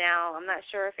Avenue. Now, I'm not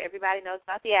sure if everybody knows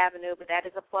about the Avenue, but that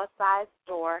is a plus-size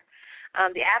store.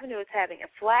 The Avenue is having a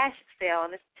flash sale,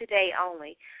 and it's today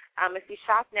only. If you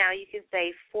shop now, you can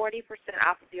save 40%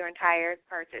 off of your entire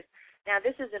purchase. Now,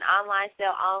 this is an online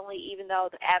sale only, even though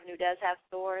the Avenue does have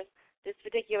stores. This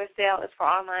particular sale is for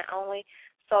online only,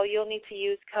 so you'll need to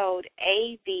use code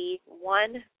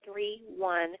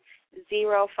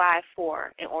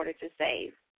AB131054 in order to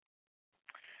save.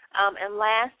 And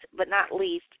last but not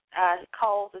least,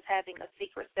 Kohl's is having a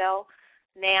secret sale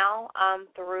now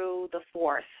through the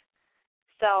 4th.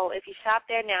 So if you shop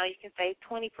there now, you can save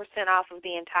 20% off of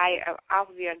your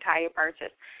entire purchase.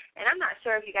 And I'm not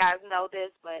sure if you guys know this,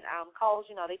 but Kohl's,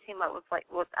 they team up with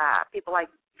people like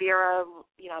Vera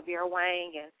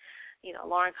Wang and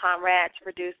Lauren Conrad to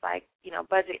produce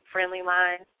budget friendly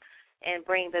lines and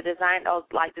bring the designer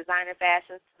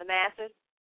fashions to the masses.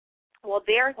 Well,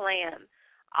 Derek Lam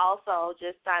also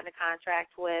just signed a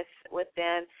contract with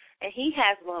them, and he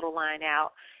has a little line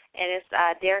out, and it's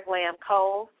Derek Lam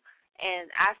Kohl's.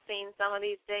 And I've seen some of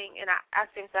these things, and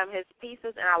I've seen some of his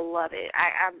pieces, and I love it.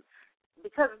 I'm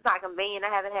because it's not convenient,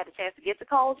 I haven't had a chance to get to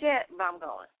Kohl's yet, but I'm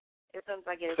going as soon as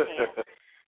I get a chance.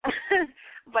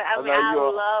 But, I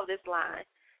love this line.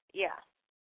 Yeah.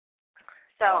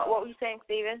 So what were you saying,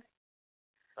 Stephen?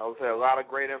 I would say a lot of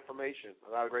great information,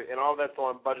 and all that's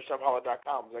on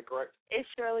BudgetShopHolliday.com. Is that correct? It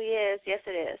surely is. Yes,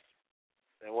 it is.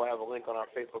 And we'll have a link on our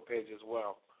Facebook page as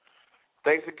well.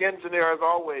 Thanks again, Janera, as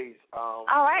always. All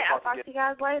right. I'll talk to you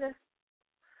guys later.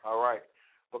 All right.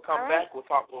 We'll come back. We'll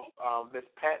talk with Miss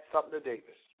Pat Sumner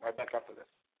Davis right back after this.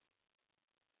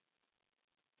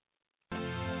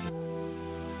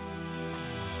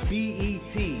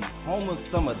 BET, home of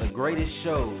some of the greatest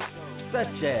shows,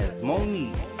 such as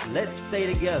Monique, Let's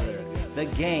Stay Together, The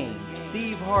Game,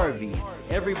 Steve Harvey,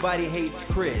 Everybody Hates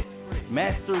Chris,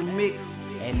 Master Mix,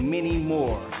 and many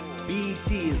more.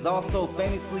 BET is also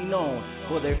famously known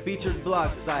for their featured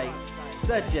blog sites,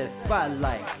 such as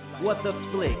Spotlight, What the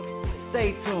Flick,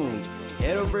 Stay Tuned,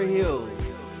 Head Over Heels,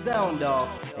 Sound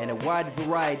Off, and a wide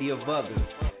variety of others.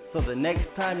 So the next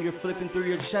time you're flipping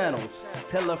through your channels,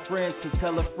 tell a friend to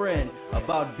tell a friend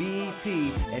about BET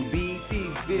and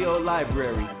BET's video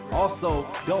library. Also,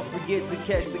 don't forget to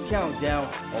catch the countdown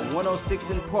on 106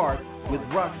 in Park with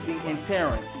Roxy and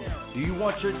Terrence. Do you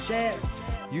want your chance?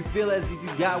 You feel as if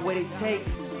you got what it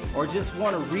takes? Or just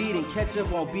want to read and catch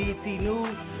up on BET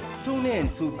News? Tune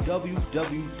in to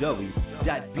www.bet.com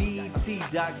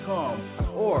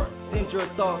or send your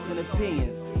thoughts and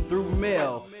opinions through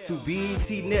mail to BET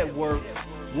Network,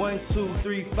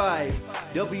 1235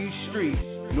 W Street,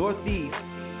 Northeast,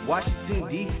 Washington,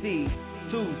 D.C.,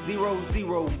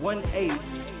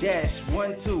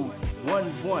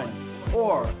 20018-1211,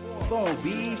 or phone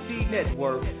BET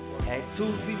Network at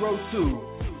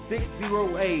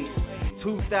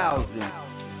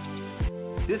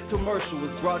 202-608-2000. This commercial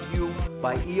was brought to you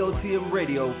by EOTM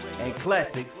Radio and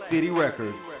Classic City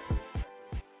Records.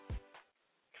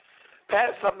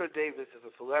 Pat Sumner Davis is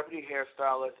a celebrity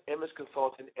hairstylist, image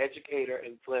consultant, educator,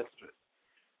 and philanthropist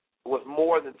with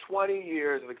more than 20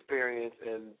 years of experience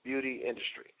in beauty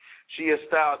industry. She has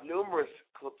styled numerous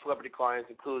celebrity clients,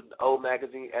 including O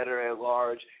Magazine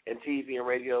editor-at-large and TV and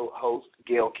radio host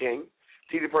Gayle King,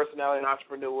 TV personality and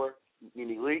entrepreneur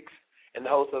Nene Leakes, and the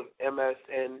host of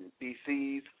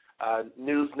MSNBC's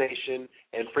News Nation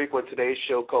and frequent Today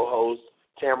Show co-host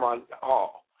Tamron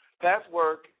Hall. Pat's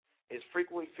work is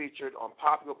frequently featured on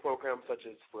popular programs such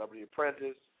as Celebrity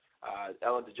Apprentice,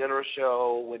 Ellen DeGeneres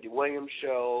Show, Wendy Williams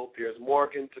Show, Piers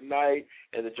Morgan Tonight,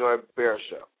 and The Joy Behar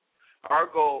Show. Her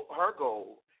goal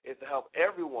is to help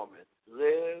every woman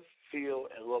live, feel,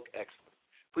 and look excellent.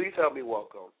 Please help me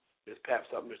welcome Ms. Pat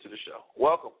Sumner to the show.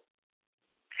 Welcome.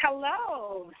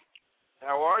 Hello.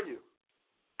 How are you?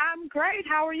 I'm great.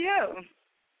 How are you?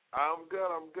 I'm good.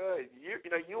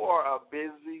 You are a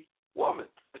busy woman.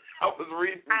 I was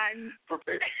reading,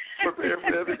 prepared for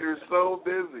this. You're so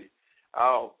busy.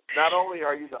 Not only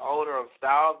are you the owner of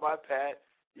Styles by Pat,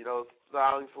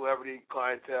 styling celebrity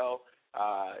clientele,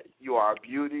 you are a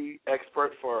beauty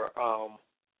expert for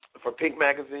Pink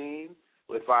Magazine,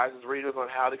 who advises readers on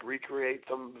how to recreate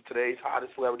some of today's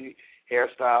hottest celebrity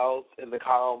hairstyles in the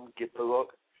column Get the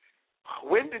Look.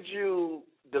 When did you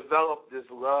develop this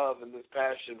love and this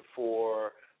passion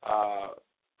for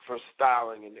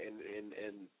styling and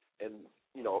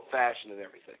fashion and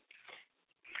everything?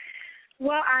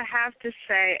 Well, I have to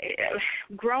say,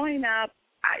 growing up,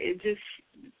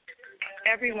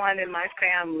 everyone in my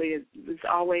family was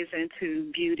always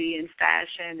into beauty and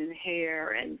fashion and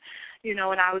hair. And,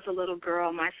 when I was a little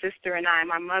girl, my sister and I,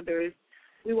 my mother,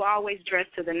 we were always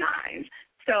dressed to the nines.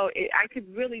 So I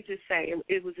could really just say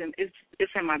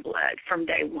it's in my blood from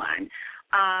day one.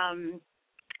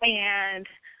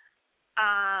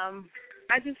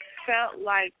 I just felt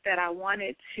like that I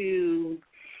wanted to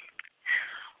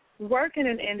work in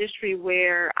an industry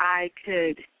where I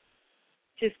could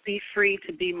just be free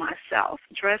to be myself,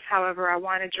 dress however I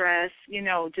want to dress,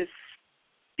 just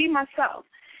be myself.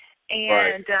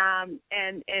 And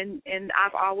and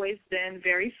I've always been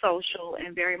very social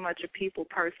and very much a people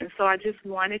person. So I just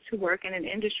wanted to work in an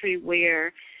industry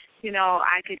where,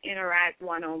 I could interact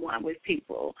one-on-one with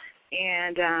people.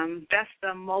 And that's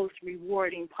the most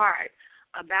rewarding part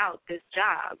about this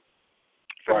job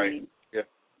for me. Yeah.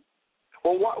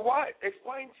 Well, why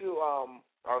explain to our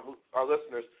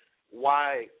listeners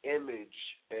why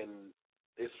image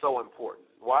is so important.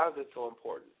 Why is it so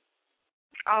important?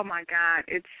 Oh my God,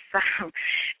 it's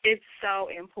so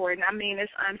important. I mean,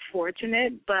 it's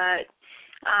unfortunate, but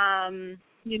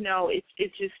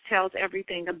it just tells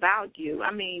everything about you.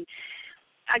 I mean,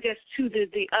 I guess to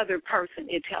the other person,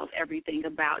 it tells everything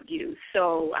about you.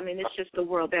 So, I mean, it's just the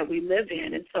world that we live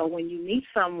in. And so when you meet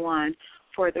someone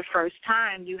for the first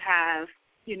time, you have,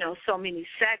 so many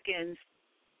seconds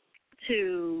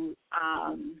to,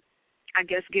 I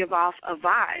guess, give off a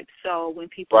vibe. So when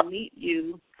people meet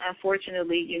you,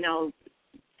 unfortunately,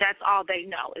 that's all they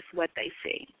know is what they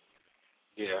see.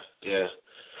 Yeah.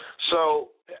 So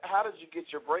how did you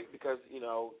get your break? Because,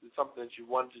 it's something that you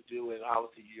wanted to do, and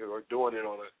obviously you're doing it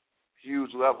on a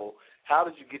huge level. How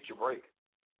did you get your break?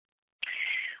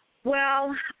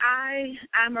 Well,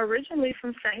 I'm originally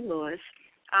from St. Louis.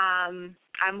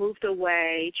 I moved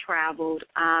away, traveled,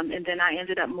 and then I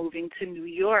ended up moving to New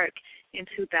York in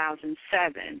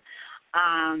 2007.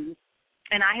 And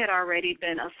I had already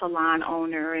been a salon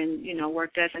owner and, you know,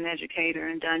 worked as an educator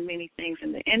and done many things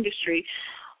in the industry.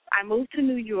 I moved to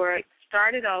New York,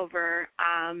 started over.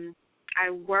 I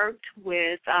worked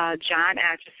with John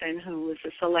Atchison, who was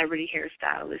a celebrity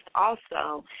hairstylist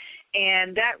also,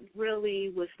 and that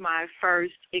really was my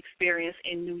first experience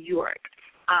in New York,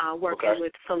 working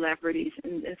with celebrities.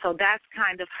 And so that's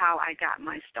kind of how I got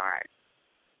my start.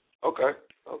 Okay.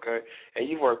 And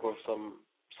you work with some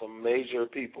major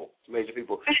people. Do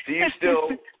you still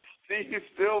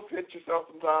pinch yourself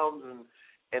sometimes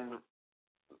and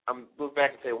I'm look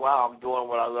back and say, wow, I'm doing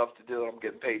what I love to do and I'm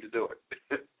getting paid to do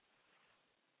it?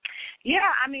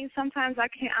 Yeah, I mean, sometimes I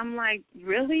can't. I'm like,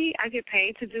 really? I get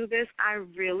paid to do this? I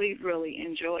really, really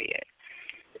enjoy it.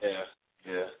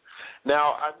 Yeah.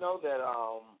 Now, I know that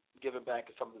giving back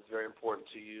is something that's very important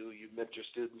to you. You mentor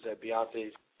students at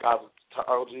Beyonce's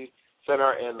Cosmetology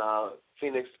Center in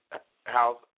Phoenix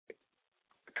House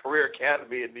Career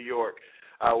Academy in New York,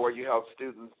 where you help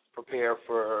students prepare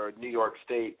for New York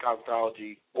State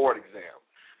Cosmetology Board exam.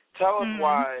 Tell us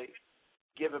why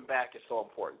giving back is so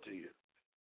important to you.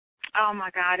 Oh, my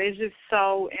God, it's just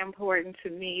so important to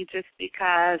me just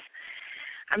because,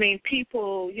 I mean,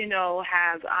 people, you know,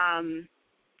 have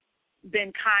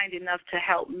been kind enough to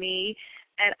help me,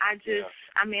 and I just,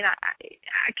 I mean,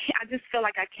 I just feel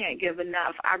like I can't give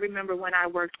enough. I remember when I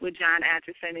worked with John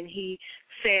Atchison, and he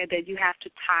said that you have to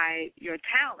tie your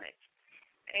talent.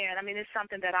 And, I mean, it's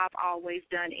something that I've always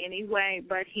done anyway,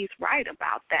 but he's right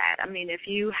about that. I mean, if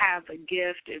you have a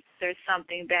gift, if there's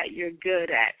something that you're good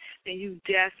at, then you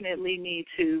definitely need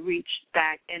to reach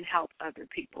back and help other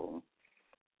people.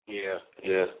 Yeah.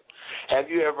 Have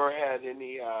you ever had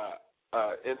any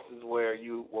instances where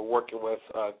you were working with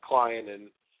a client and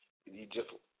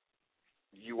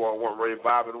you weren't really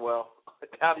vibing well?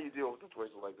 How do you deal with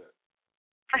situations like that?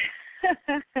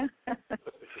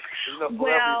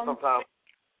 Well, sometimes,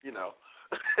 you know.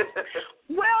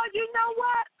 Well, you know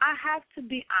what? I have to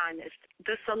be honest.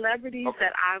 The celebrities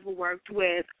that I've worked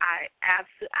with, I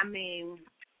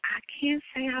can't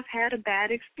say I've had a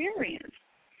bad experience.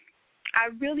 I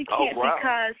really can't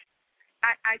because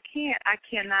I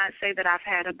cannot say that I've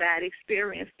had a bad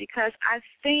experience because I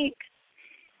think,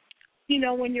 you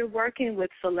know, when you're working with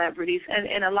celebrities,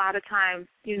 and a lot of times,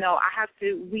 you know, I have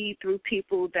to weed through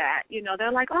people that, you know,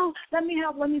 they're like, oh, let me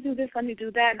help, let me do this, let me do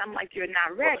that. And I'm like, you're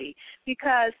not ready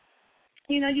because,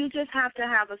 you know, you just have to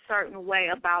have a certain way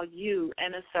about you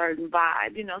and a certain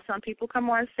vibe. You know, some people come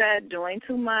on set doing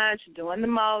too much, doing the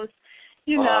most,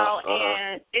 you know,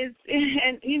 and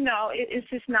it's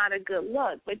just not a good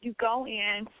look. But you go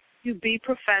in, you be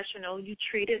professional, you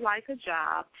treat it like a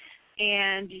job.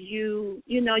 And you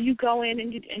go in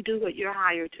and do what you're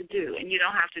hired to do, and you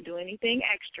don't have to do anything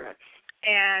extra.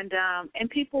 And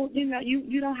people, you know,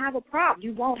 you don't have a problem.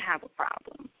 You won't have a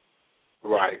problem.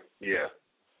 Right. Yeah,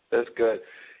 that's good.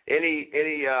 Any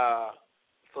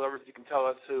celebrities you can tell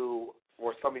us who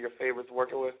were some of your favorites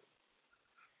working with?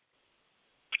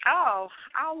 Oh,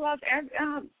 I love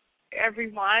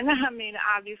everyone. I mean,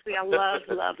 obviously, I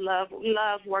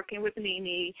love working with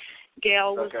Nene.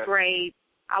 Gail was great.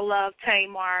 I love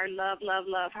Tamar,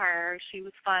 love her. She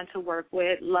was fun to work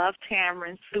with. Love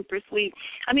Tamron, super sweet.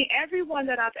 I mean, everyone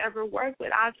that I've ever worked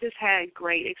with, I've just had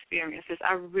great experiences.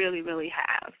 I really, really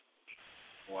have.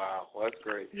 Wow, well, that's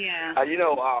great. Yeah. You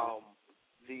know,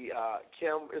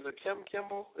 Kim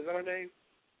Kimball? Is that her name?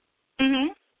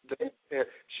 Mm-hmm.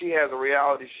 She has a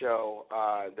reality show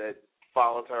that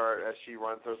follows her as she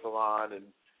runs her salon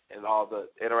and all the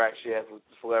interaction she has with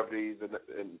celebrities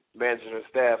and managing her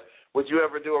staff. Would you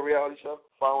ever do a reality show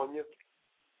following you?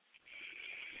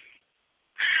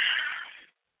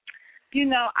 You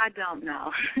know, I don't know.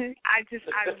 I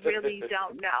really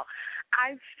don't know.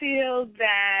 I feel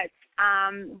that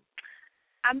I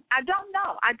don't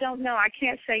know. I don't know. I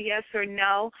can't say yes or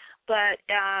no, but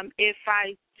if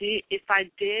I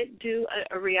did do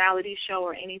a reality show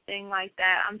or anything like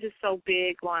that, I'm just so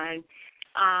big on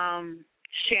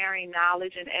sharing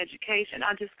knowledge and education.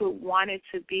 I just would want it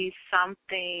to be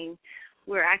something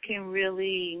where I can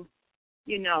really,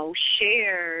 you know,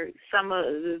 share some of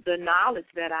the knowledge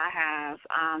that I have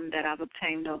that I've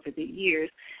obtained over the years.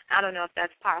 I don't know if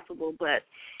that's possible, but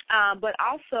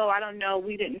also, I don't know,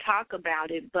 we didn't talk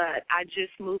about it, but I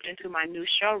just moved into my new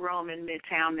showroom in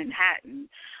Midtown Manhattan.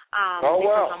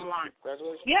 Wow.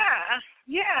 Congratulations.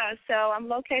 Yeah. So I'm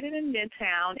located in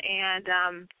Midtown,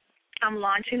 and I'm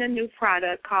launching a new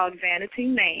product called Vanity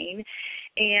Mane,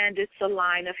 and it's a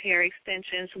line of hair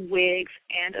extensions, wigs,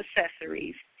 and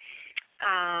accessories.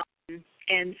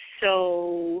 And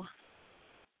so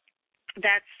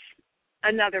that's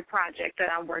another project that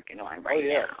I'm working on right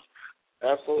now.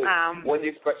 Absolutely. When do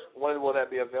you expect? When will that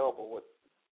be available?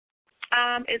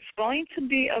 It's going to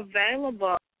be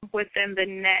available within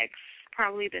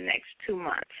probably the next 2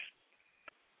 months.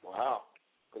 Wow!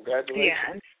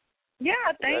 Congratulations. Yeah,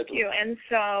 thank you. And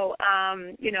so,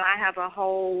 I have a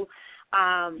whole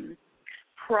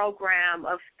program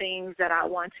of things that I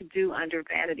want to do under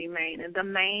Vanity Mane. And the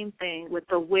main thing with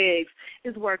the wigs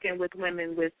is working with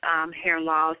women with hair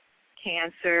loss,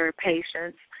 cancer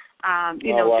patients,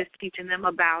 just teaching them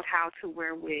about how to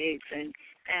wear wigs and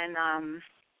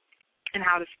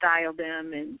how to style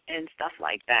them and stuff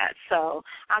like that. So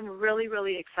I'm really,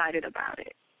 really excited about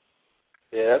it.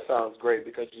 Yeah, that sounds great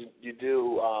because you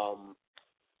do.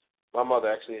 My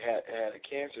mother actually had a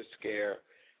cancer scare,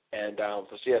 and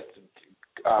so she has to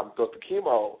go through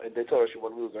chemo, and they told her she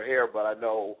wouldn't lose her hair. But I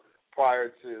know prior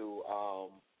to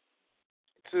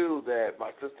that,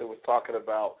 my sister was talking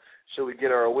about should we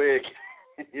get her a wig,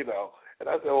 And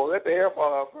I said, well, let the hair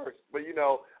fall out first. But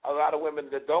a lot of women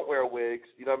that don't wear wigs,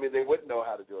 they wouldn't know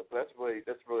how to do it. So that's really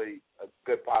a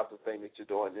good positive thing that you're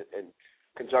doing in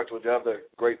conjunction with the other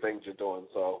great things you're doing.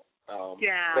 So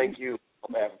thank you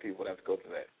on behalf of people that have to go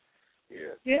through that.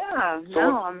 Yeah. Yeah. So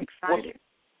I'm excited.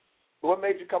 What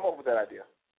made you come up with that idea?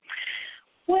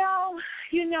 Well,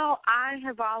 I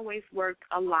have always worked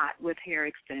a lot with hair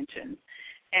extensions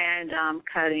and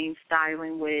cutting,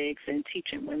 styling wigs, and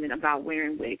teaching women about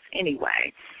wearing wigs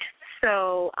anyway.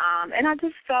 So, and I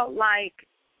just felt like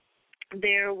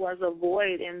there was a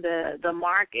void in the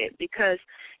market because,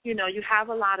 you have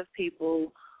a lot of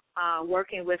people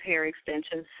working with hair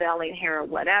extensions, selling hair or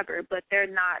whatever, but they're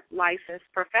not licensed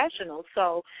professionals.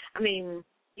 So,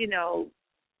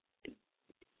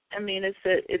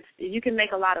 it's you can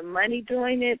make a lot of money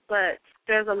doing it, but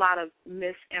there's a lot of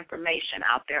misinformation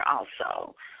out there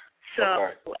also. So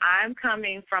I'm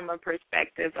coming from a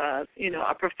perspective of,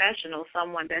 a professional,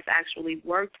 someone that's actually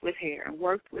worked with hair and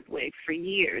worked with wigs for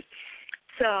years.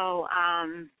 So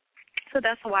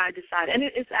that's why I decided. And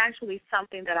it's actually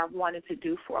something that I've wanted to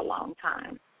do for a long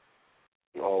time.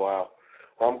 Oh, wow.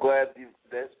 Well, I'm glad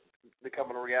that's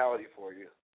becoming a reality for you.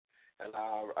 And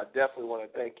I definitely want to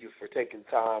thank you for taking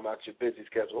time out your busy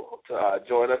schedule to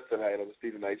join us tonight on the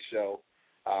Stephen Knight Show.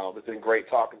 It's been great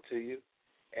talking to you.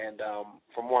 And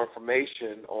for more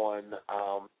information on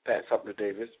Pat Sumter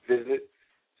Davis, visit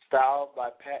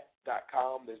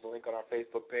styledbypat.com. There's a link on our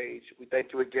Facebook page. We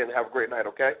thank you again. Have a great night,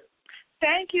 okay?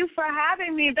 Thank you for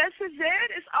having me. This is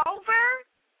it? It's over?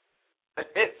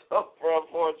 It's over,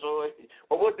 unfortunately.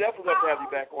 Well, we'll definitely have to have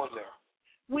you back on there.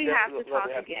 We have to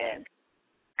talk again.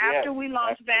 After we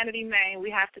launch Vanity Mane, we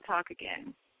have to talk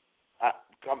again.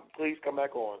 Please come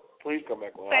back on. Please come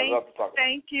back on. I'd love to talk.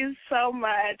 Thank you so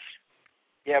much.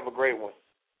 You have a great one.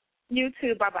 You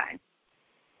too. Bye-bye.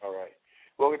 All right.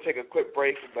 We're going to take a quick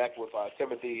break and back with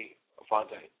Timothy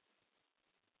Fontaine.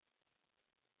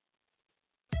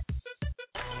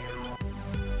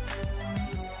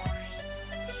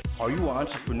 Are you an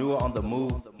entrepreneur on the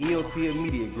move? EOTM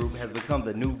Media Group has become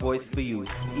the new voice for you.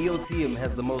 EOTM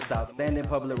has the most outstanding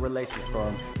public relations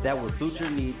firm that will suit your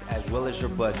needs as well as your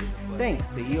budget. Thanks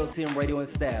to EOTM Radio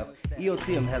and staff,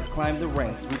 EOTM has climbed the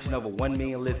ranks, reaching over 1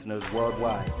 million listeners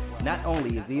worldwide. Not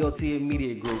only is EOTM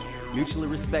Media Group mutually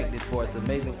respected for its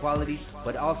amazing quality,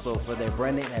 but also for their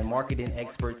branding and marketing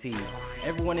expertise.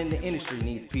 Everyone in the industry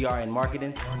needs PR and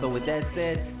marketing, so with that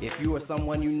said, if you or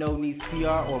someone you know needs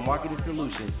PR or marketing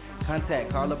solutions, contact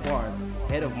Carla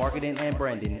Barnes, Head of Marketing and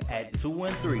Branding at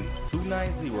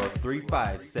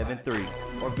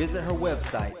 213-290-3573 or visit her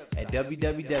website at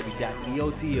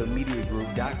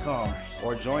www.eotmmediagroup.com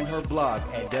or join her blog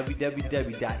at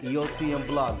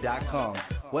www.eotmblog.com.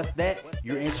 What's that?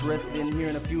 You're interested in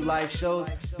hearing a few live shows?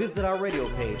 Visit our radio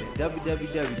page at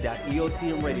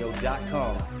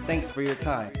www.eotmradio.com. Thanks for your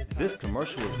time. This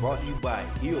commercial is brought to you by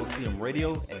EOTM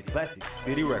Radio and Classic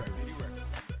City Records.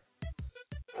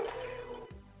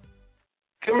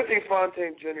 Timothy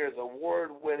Fontaine Jr. is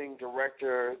award-winning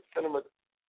director,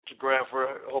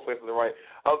 cinematographer, hopefully I'm right,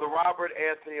 of the Robert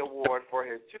Anthony Award for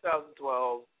his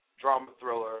 2012 drama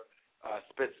thriller,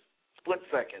 Split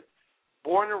Second.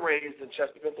 Born and raised in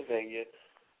Chester, Pennsylvania,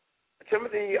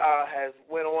 Timothy has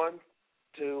went on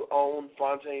to own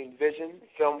Fontaine Vision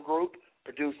Film Group,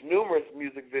 produced numerous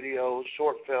music videos,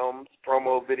 short films,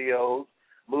 promo videos,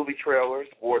 movie trailers,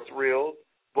 sports reels,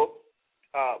 book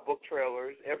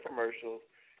trailers, infomercials,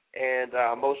 and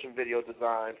motion video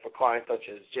design for clients such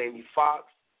as Jamie Foxx,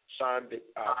 Sean P.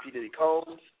 Diddy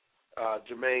Combs,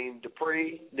 Jermaine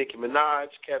Dupri, Nicki Minaj,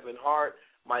 Kevin Hart,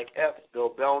 Mike Epps, Bill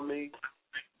Bellamy,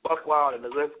 Buck Wild, and the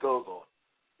list goes on.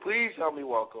 Please help me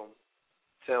welcome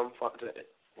Tim Fontaine.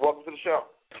 Welcome to the show.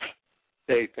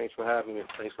 Hey, thanks for having me.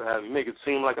 You make it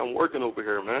seem like I'm working over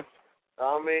here, man.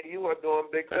 I mean, you are doing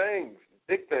big things.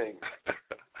 Big things.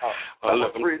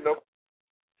 Look,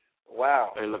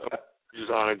 wow. Hey, look, I'm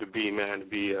just honored to be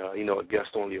a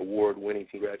guest on the award-winning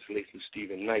Congratulations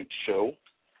Stephen Knight show.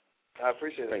 I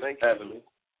appreciate it. Thanks for having me.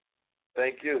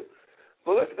 Thank you.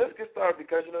 So let's get started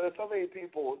because there's so many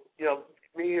people.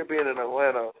 Me here being in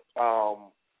Atlanta,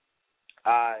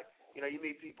 you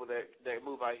meet people that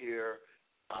move out here,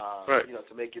 right.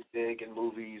 To make it big in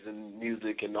movies and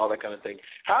music and all that kind of thing.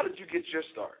 How did you get your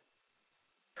start?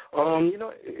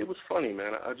 It was funny,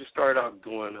 man. I just started out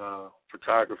doing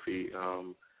photography,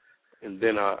 and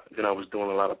then I was doing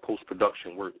a lot of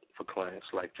post-production work for clients,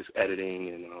 like just editing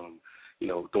and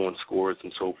doing scores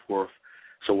and so forth.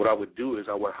 So what I would do is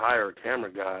I would hire a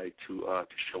camera guy to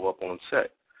show up on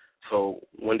set. So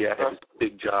one day I had this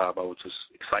big job I was just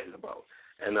excited about,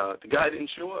 and the guy didn't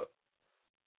show up.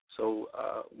 So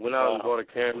went out and bought a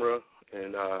camera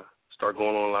and started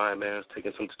going online, man,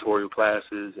 taking some tutorial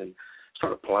classes and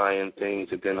started applying things,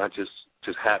 and then I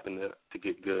just happened to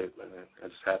get good, man. I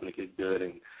just happened to get good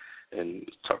and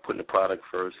start putting the product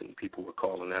first, and people were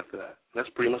calling after that. And that's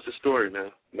pretty much the story,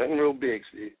 man. Nothing real big,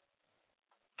 Steve.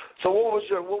 So what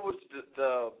was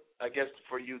the I guess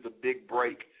for you the big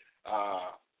break?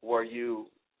 Were you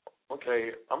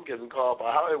I'm getting called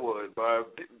by Hollywood, by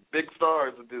big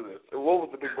stars to do this. What was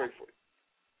the big break for you?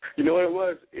 You know what it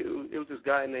was? It was this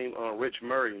guy named Rich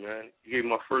Murray, man. He gave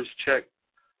me my first check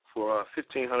for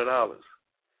 $1,500.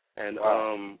 And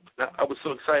I was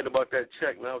so excited about that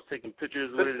check, and I was taking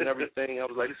pictures with it and everything. I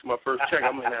was like, this is my first check.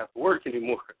 I might not have to work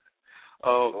anymore.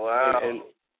 Wow.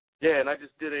 And I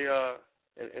just did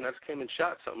and I just came and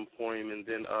shot something for him, and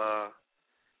then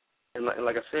and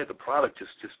like I said, the product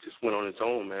just went on its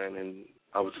own, man, and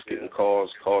I was just getting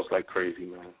calls like crazy,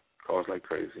 man. Calls like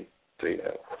crazy. Tell you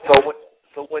that.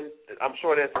 So when I'm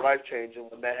sure that's life changing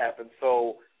when that happens.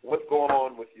 So what's going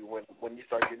on with you when you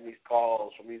start getting these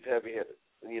calls from these heavy hitters,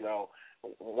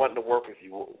 wanting to work with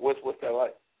you? What's that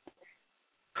like?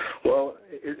 Well,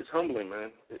 it's humbling,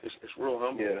 man. It's real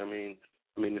humbling. Yeah. I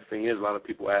mean, the thing is, a lot of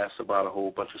people ask about a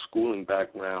whole bunch of schooling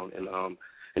background, and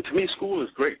to me, school is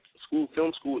great.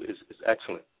 Film school is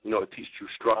excellent. It teaches you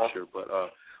structure, but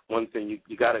one thing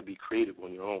you got to be creative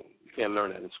on your own. You can't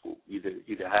learn that in school. Either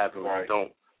have it or you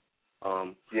don't.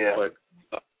 But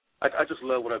I just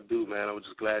love what I do, man. I was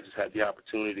just glad I just had the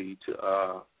opportunity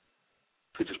to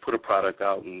just put a product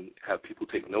out and have people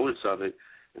take notice of it,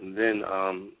 and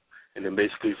then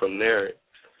basically from there,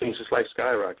 things just like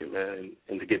skyrocket, man.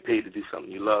 And to get paid to do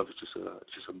something you love is just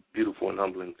a beautiful and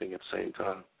humbling thing at the same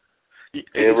time. It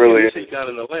really is. You're down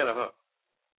in Atlanta, huh?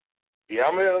 Yeah,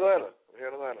 I'm in Atlanta.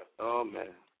 Oh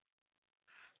man,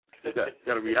 you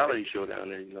got a reality show down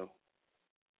there,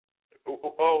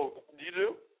 Oh, you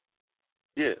do?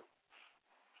 Yeah.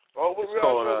 Oh, what reality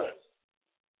show is that?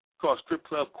 Called Strip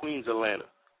Club Queens Atlanta.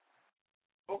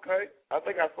 Okay, I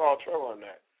think I saw a trailer on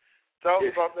that. Tell me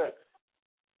about that.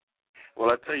 Well,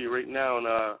 I tell you right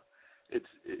now,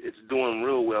 it's doing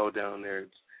real well down there.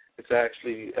 It's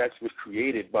actually was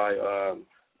created by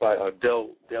Del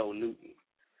Newton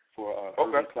for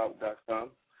UrbanClout.com.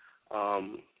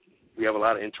 We have a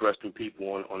lot of interesting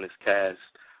people on this cast.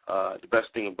 The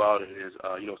best thing about it is,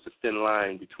 it's a thin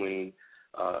line between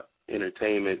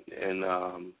entertainment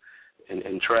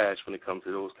and trash when it comes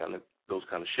to those kind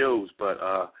of shows. But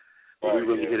we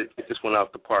really hit this one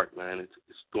out the park, man. It's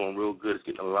doing real good. It's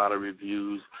getting a lot of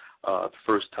reviews. The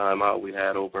first time out, we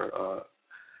had over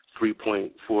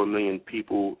 3.4 million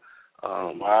people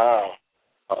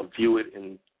view it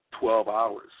in 12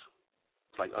 hours.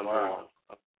 It's like unheard of.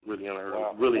 Really unheard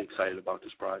of. Really excited about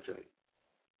this project.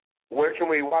 Where can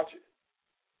we watch it?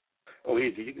 Oh,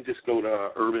 easy. You can just go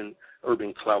to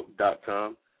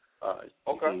UrbanClout.com.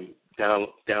 You can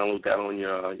download that on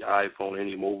your iPhone,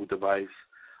 any mobile device.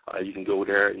 You can go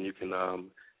there and you can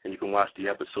watch the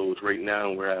episodes. Right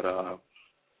now we're at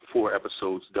 4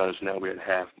 episodes done. So now we're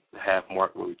at half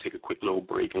mark where we take a quick little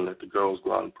break and let the girls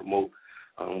go out and promote,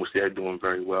 which they're doing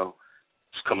very well.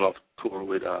 Just coming off tour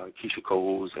with Keisha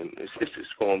Coles, and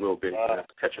it's going real big. I have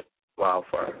to catch up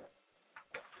wildfire.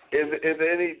 Is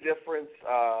there any difference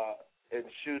in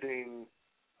shooting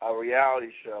a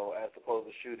reality show as opposed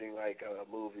to shooting like a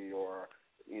movie or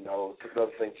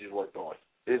other things you've worked on?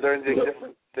 Is there anything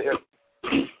different there?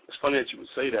 It's funny that you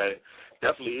would say that. It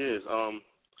definitely is.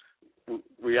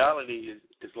 Reality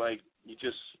is like you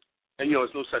just, and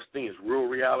there's no such thing as real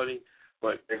reality.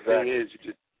 But the thing is,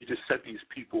 you just set these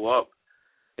people up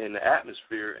in the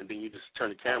atmosphere, and then you just turn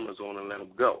the cameras on and let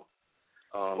them go.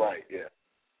 Right. Yeah.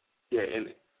 Yeah.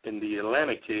 In the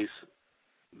Atlanta case,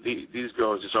 these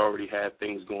girls just already had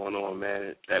things going on,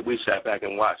 man, that we sat back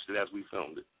and watched it as we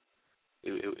filmed it.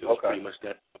 It was pretty much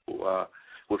that.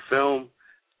 With film,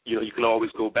 you know, you can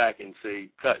always go back and say,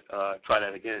 cut, try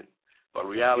that again. But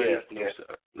reality,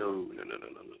 no.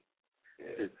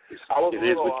 I was a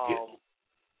little,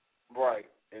 right,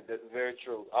 that's very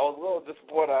true. I was a little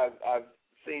disappointed.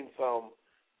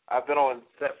 I've been on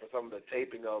set for some of the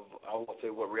taping of, I won't say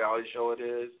what reality show it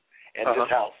is, and just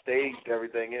how staged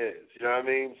everything is. You know what I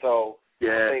mean? So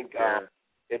I think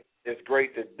it's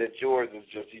great that yours is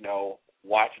just, you know,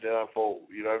 watching it unfold.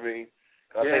 You know what I mean?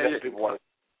 I think that's what people want.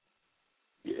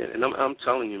 Yeah, and I'm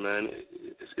telling you, man,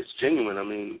 it's genuine. I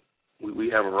mean, we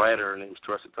have a writer, her name's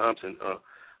Teresa Thompson.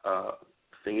 The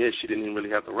thing is, she didn't even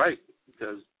really have to write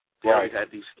because they already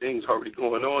had these things already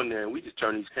going on there, and we just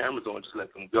turn these cameras on, just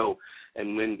let them go.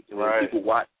 And when people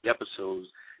watch the episodes,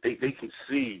 they can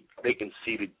see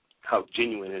how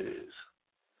genuine it is.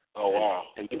 Oh wow!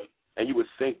 And you would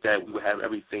think that we would have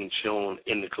everything shown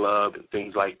in the club and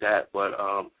things like that, but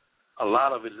a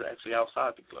lot of it is actually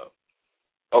outside the club.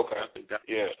 Okay. I think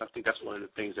that's one of the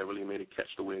things that really made it catch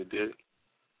the way it did.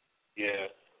 Yeah.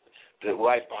 The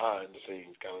life behind the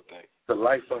scenes kind of thing. The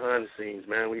life behind the scenes,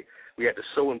 man. We had to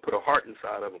sew and put a heart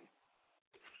inside of them.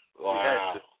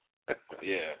 Wow.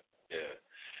 Yeah.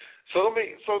 So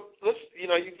let's, you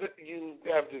know, you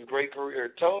have this great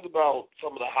career. Tell us about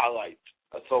some of the highlights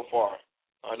so far.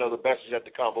 I know the best is yet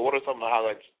to come, but what are some of the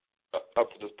highlights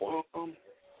up to this point?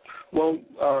 Well,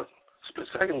 Split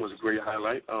Second was a great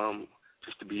highlight.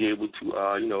 Just to be able to,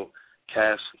 you know,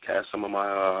 cast some of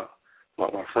my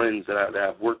friends that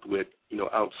I've worked with, you know,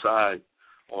 outside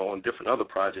on different other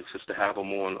projects, just to have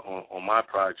them on my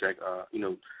project. You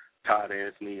know, Todd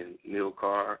Anthony and Neil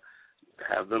Carr,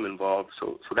 have them involved.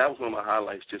 So that was one of my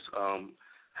highlights. Just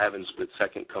having Split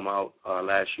Second come out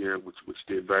last year, which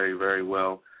did very, very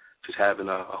well. Just having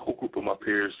a whole group of my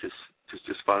peers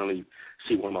just finally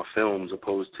see one of my films,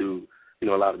 opposed to, you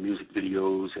know, a lot of music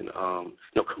videos and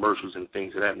you know, commercials and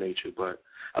things of that nature. But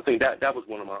I think that was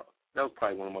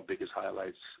probably one of my biggest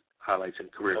highlights in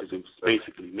the career, because it was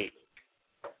basically me.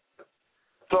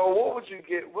 So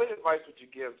what advice would you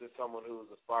give to someone who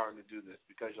is aspiring to do this?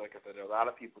 Because like I said, there are a lot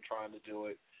of people trying to do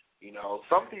it. You know,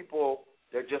 some people,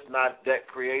 they're just not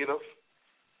that creative.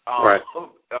 Right.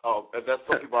 And that's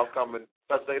some people have come in.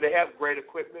 They have great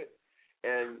equipment,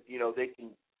 and you know they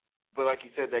can. But like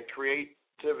you said, that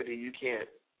creativity you can't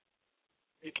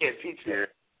teach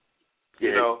that. Yeah.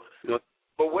 You know.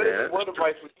 But what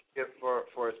advice would you give for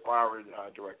aspiring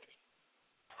directors?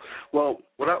 Well,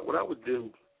 what I would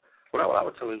do. What I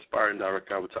would tell an inspiring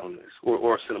director, I would tell them this,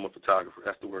 or a cinema photographer.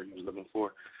 That's the word he was looking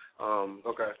for.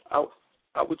 Okay.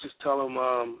 I would just tell them,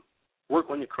 work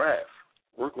on your craft.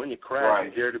 Work on your craft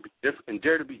and dare to be different. And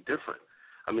dare to be different.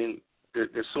 I mean,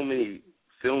 there's so many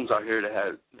films out here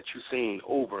that you've seen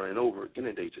over and over again,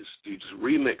 and you just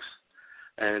remix.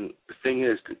 And the thing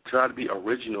is to try to be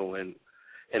original. And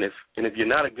if you're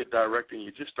not a good director and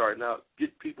you're just starting out,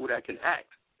 get people that can act.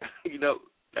 You know,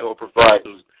 that are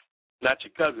professionals, not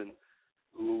your cousin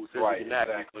who says he can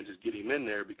act, and just get him in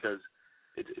there, because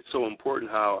it's so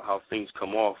important how things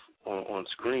come off on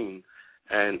screen.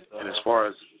 And as far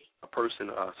as a person,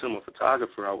 a cinema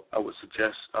photographer, I would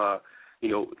suggest,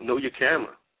 you know your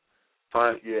camera.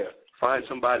 Find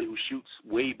somebody who shoots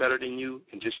way better than you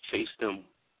and just chase them.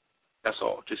 That's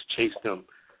all. Just chase them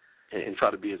and try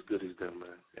to be as good as them,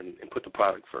 man. And put the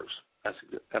product first. That's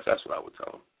what I would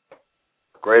tell them.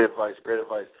 Great advice.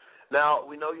 Now,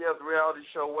 we know you have the reality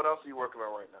show. What else are you working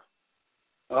on right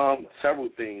now? Several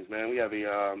things, man. We have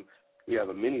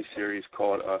a mini series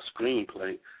called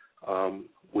Screenplay,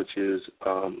 which is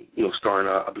you know, starring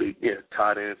I believe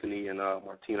Todd Anthony and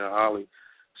Martina Holly.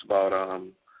 It's about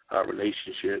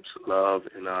relationships, love,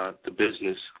 and the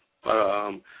business.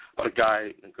 About a guy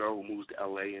and a girl who moves to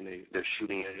L.A. and they're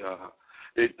shooting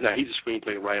he's a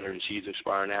screenplay writer and she's an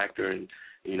aspiring actor, and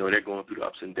you know, they're going through the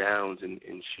ups and downs, and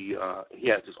he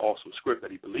has this awesome script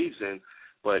that he believes in,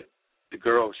 but the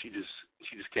girl, she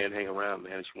just can't hang around,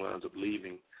 man, and she winds up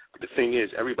leaving. But the thing is,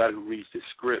 everybody who reads this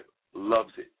script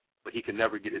loves it, but he can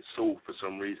never get it sold for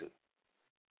some reason.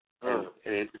 And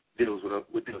it deals with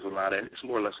a lot of, it's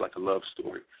more or less like a love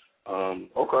story.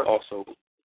 Okay.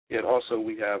 Also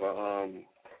we have a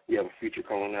feature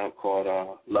coming out called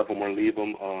Love 'Em or Leave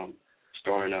 'Em,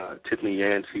 starring Tiffany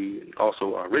Yancey, and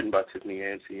also written by Tiffany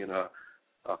Yancey and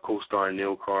co-starring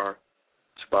Neil Carr.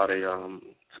 It's about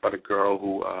a girl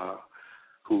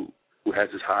who has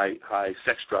this high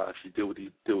sex drive. She deal with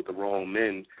the wrong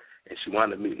men, and she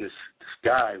wound up meeting this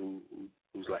guy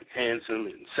who's like handsome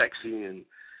and sexy and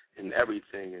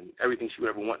everything she would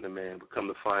ever want in a man. But come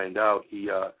to find out, he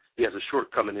he has a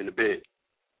shortcoming in the bed.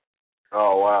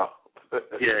 Oh, wow.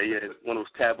 Yeah, it's one of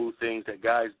those taboo things that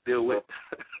guys deal with.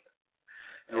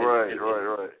 Right.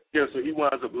 Yeah, so he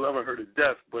winds up loving her to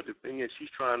death, but the thing is,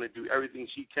 she's trying to do everything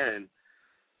she can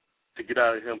to get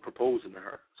out of him proposing to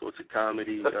her. So it's a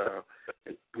comedy.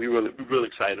 And we're really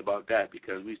excited about that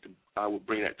because I would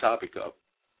bring that topic up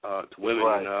to women,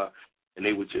 right. and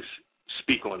they would just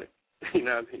speak on it. You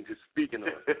know what I mean? Just speaking on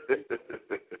it.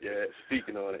 Yeah,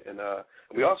 speaking on it. And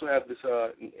we also have this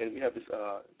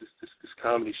this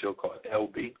comedy show called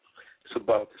LB. It's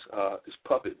about this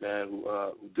puppet man who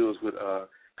deals with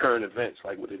current events,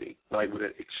 like with an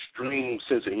extreme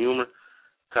sense of humor,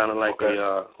 kind of like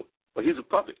but he's a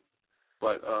puppet.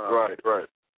 But right.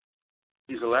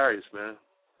 He's hilarious, man.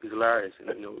 He's hilarious, and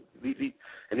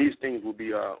these things will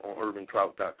be on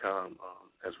urbanclout.com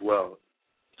as well,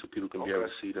 so people can be able to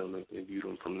see them and view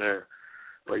them from there.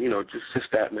 But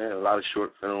just that, man. A lot of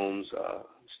short films.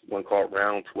 One called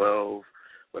Round 12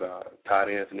 with Todd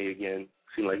Anthony again.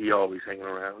 Seemed like he always hanging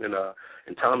around, and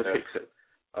Thomas Hicks,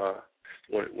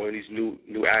 one of these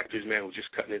new actors, man, who's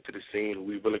just cutting into the scene.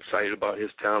 We're really excited about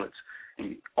his talents.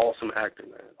 He's awesome actor,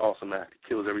 man. Awesome actor.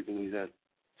 Kills everything he's in.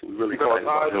 So we're really excited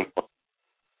about him.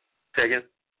 Say again?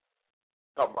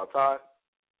 Talking about Todd?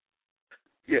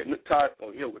 Yeah, Todd.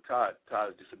 With Todd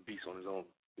is just a beast on his own.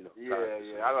 Yeah.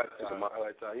 I like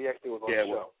Todd. He actually was on the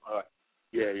show.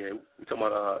 Yeah. We're talking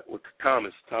about with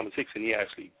Thomas Hickson. He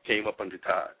actually came up under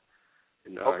Todd,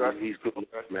 and he's good,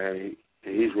 man.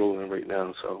 He's rolling right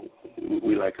now, so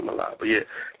we like him a lot. But yeah,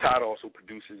 Todd also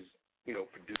producing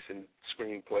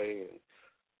screenplay and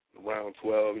Round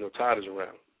 12. Todd is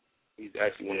around. He's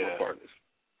actually one of my partners.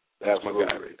 That's my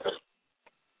guy right there.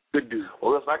 Good dude.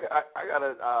 Well, listen, I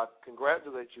gotta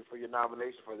congratulate you for your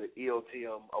nomination for the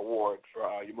EOTM Award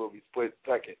for your movie Split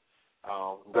Second.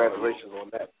 Congratulations on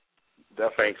that.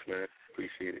 Definitely. Thanks, man.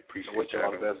 Appreciate it. Wish you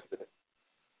all the best.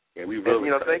 Yeah, we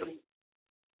really. Thank you.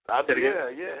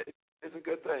 Yeah. It's a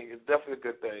good thing. It's definitely a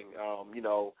good thing.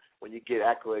 When you get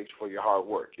accolades for your hard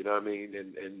work, you know what I mean,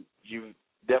 and you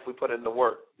definitely put in the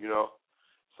work,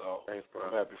 So thanks, bro.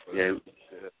 I'm happy for you.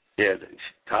 Yeah.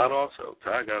 Todd also.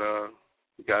 Todd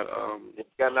got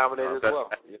nominated as well.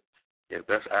 Yeah,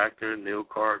 best actor. Neil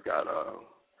Carr got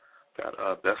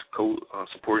best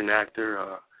supporting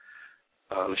actor.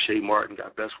 Lachey Martin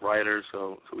got best writer.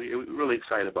 So we're really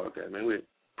excited about that, man. We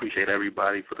appreciate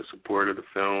everybody for the support of the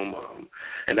film,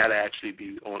 and that'll actually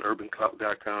be on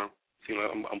urbanclout.com. See,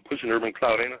 I'm pushing Urban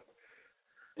Clout, ain't I?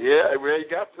 Yeah, you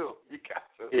got to.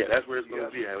 Yeah, that's where it's going to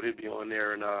be. It'll be on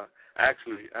there, and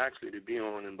actually, it'll be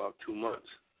on in about 2 months.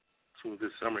 As soon as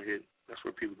this summer hit, that's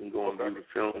where people can go and view the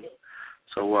film.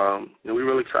 So, we're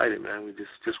really excited, man. We're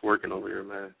just working over here,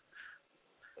 man.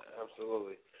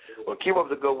 Absolutely. Well, keep up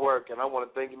the good work, and I want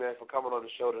to thank you, man, for coming on the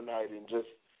show tonight and just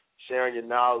sharing your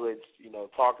knowledge,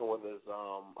 talking with us.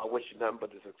 I wish you nothing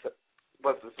but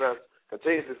success,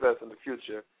 continued success in the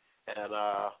future, and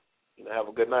have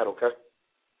a good night, okay?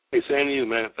 Hey, same to you,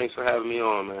 man. Thanks for having me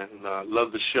on, man. And,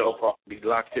 love the show. Be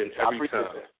locked in every time.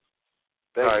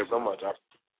 Thank you so much.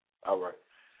 All right.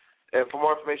 And for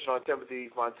more information on Timothy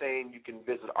Fontaine, you can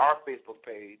visit our Facebook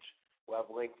page. We'll have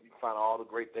a link. You can find all the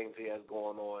great things he has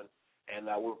going on. And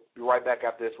we'll be right back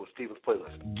after this with Steven's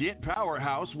Playlist. Get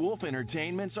Powerhouse Wolf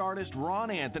Entertainment's artist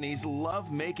Ron Anthony's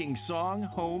love-making song,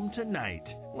 Home Tonight.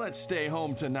 Let's stay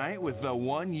home tonight with the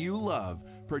one you love.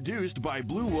 Produced by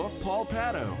Blue Wolf Paul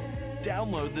Pato.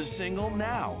 Download the single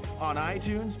now on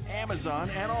iTunes, Amazon,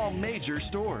 and all major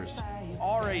stores.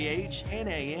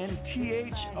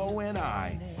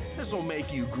 RAHNANTHONI. This will make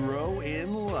you grow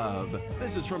in love.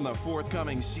 This is from the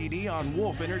forthcoming CD on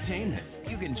Wolf Entertainment.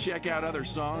 You can check out other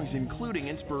songs, including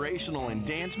inspirational and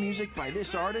dance music by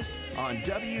this artist, on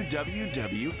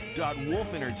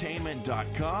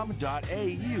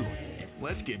www.wolfentertainment.com.au.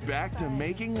 Let's get back to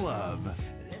making love.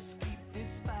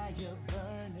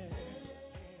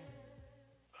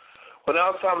 Well,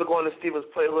 now it's time to go on to Steven's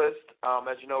Playlist.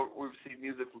 As you know, we receive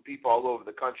music from people all over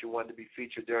the country wanting to be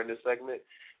featured during this segment.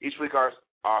 Each week,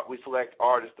 we select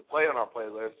artists to play on our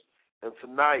playlist. And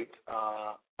tonight,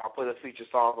 our playlist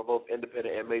features songs by both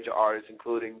independent and major artists,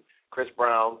 including Chris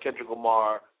Brown, Kendrick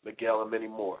Lamar, Miguel, and many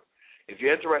more. If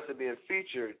you're interested in being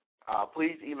featured,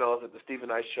 please email us at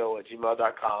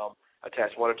thestevenknightshow@gmail.com.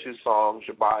 Attach 1 or 2 songs,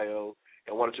 your bio,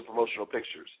 and 1 or 2 promotional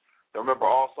pictures. Now, remember,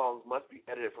 all songs must be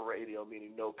edited for radio,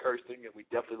 meaning no cursing, and we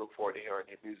definitely look forward to hearing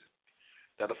your music.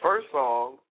 Now, the first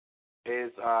song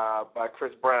is by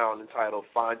Chris Brown entitled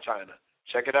Fine China.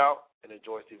 Check it out and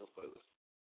enjoy Steven's Playlist.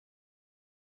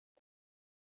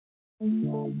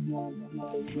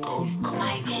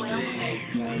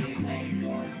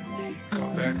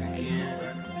 Come back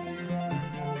again.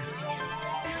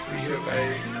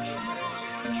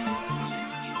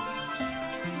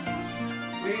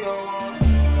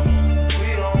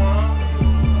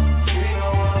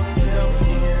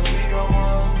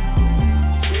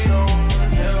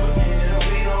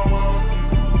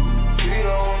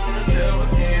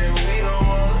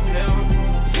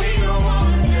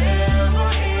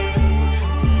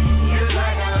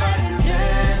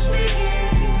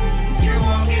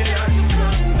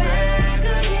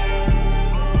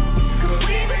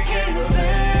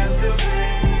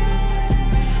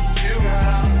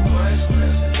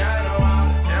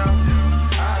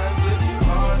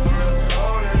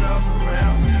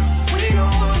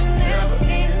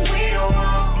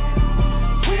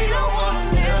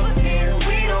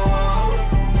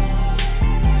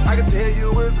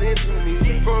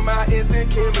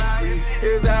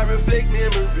 reflect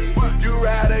memory. You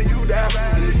ride or you die for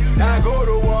this. I go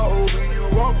to war over you,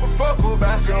 won't fuck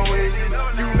about your ways.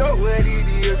 You know what it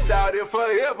is, shout it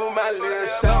forever, my little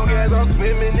song. As I'm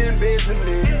swimming in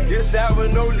Benjamin, it's out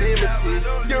with no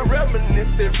limits. You're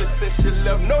reminiscent, but since you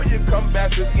love, know you come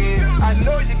back again. I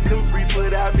know you can breathe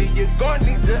without me, you're gonna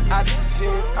need the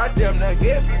oxygen. I damn near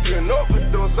gave you an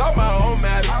overdose on my own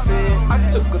medicine. I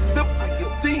took a sip of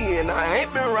your tea and I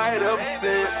ain't been right ever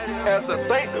since. As I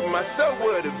think to myself,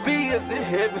 what it be is the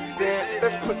heaven sent.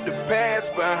 Let's put the past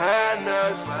behind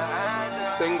us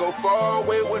and go far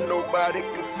away where nobody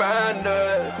can find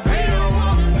us. We don't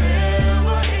want to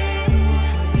never end.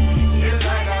 It's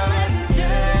like our life is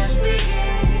just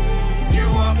beginning.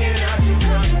 You're walking out, you're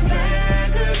coming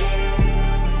back again.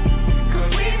 'Cause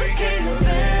we became the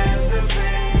best of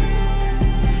friends.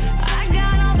 I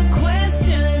got all the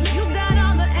questions, you got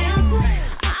all the answers.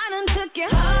 I done took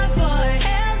your heart, boy,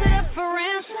 held it up for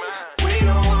ransom. We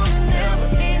don't want to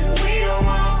never end. We don't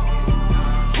want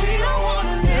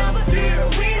to never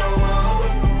end. We don't want.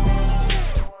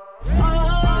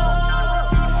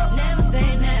 Never say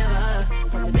never.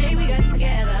 From the day we got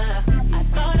together, I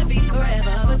thought it'd be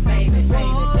forever, but baby, you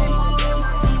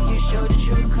showed the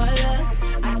true colors.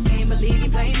 I can't believe you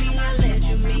played me. I let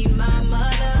you meet my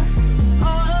mother.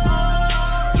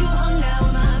 You hung out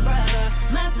with my brother,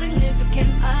 my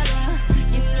significant other.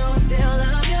 You know I still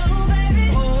love you, baby.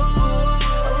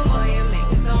 Boy, you make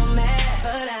me so mad,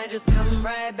 but I just come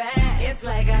right back. It's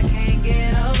like I can't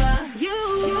get over you.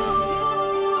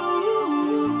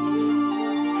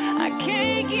 I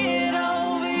can't get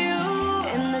over you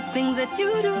and the things that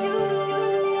you do.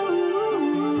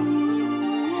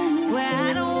 Where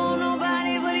I don't want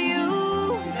nobody but you,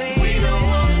 baby. We don't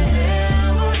want to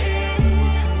never end.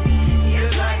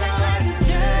 It's like our life is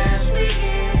just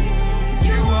beginning.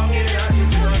 You're walking out,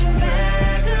 you're coming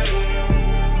back again.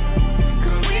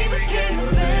 'Cause we became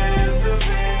the best of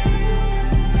friends.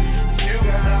 You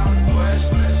got all the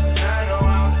questions, I know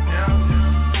all the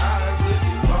answers. I done took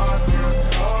you far, girl,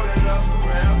 hold it up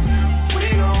around. We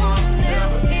don't want to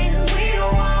never end. We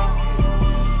don't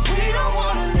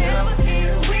want to never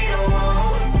end. We don't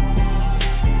want.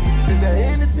 Is there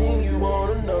anything you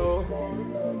wanna know?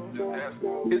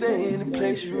 Is there any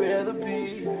place you'd rather be?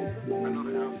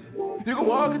 You can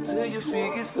walk until your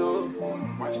feet get sore.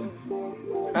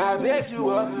 I bet you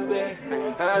walking back.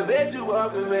 I bet you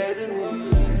walking back to me.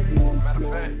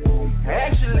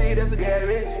 Actually, that's a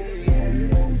guarantee.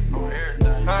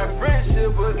 Our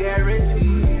friendship will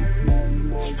guarantee.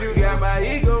 You got my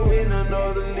ego in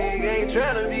another league. Ain't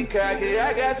tryna be cocky.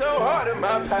 I got your heart in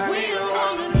my pocket. We don't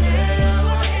want to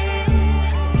never end.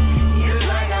 It's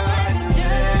like our life is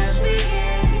just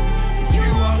beginning.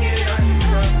 You're walking out, you're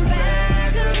coming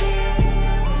back again.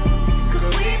 'Cause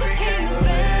we became the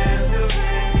best of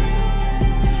friends.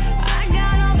 I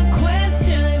got all the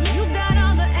questions, you got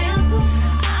all the answers.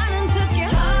 I done took your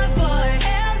heart, boy,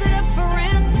 held it up for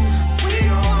ransom. We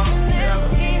don't want to never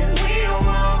end. We don't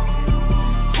want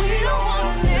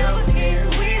to never end.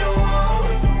 We don't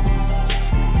want.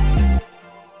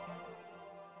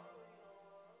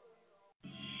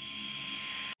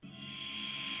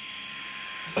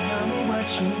 Tell me what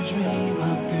you dream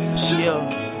of, girl. Yo,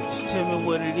 just tell me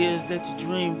what it is that you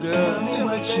dream, girl. Tell me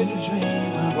what you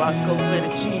dream of, Roscoe girl.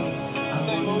 Fettuccine. I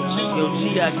wanna know. Yo, G,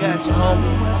 I got you,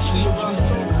 homie. What you dream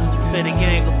of, Fetty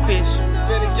Gang official.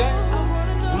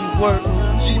 We work.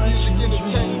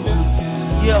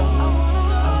 Yo,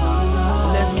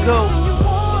 let's go.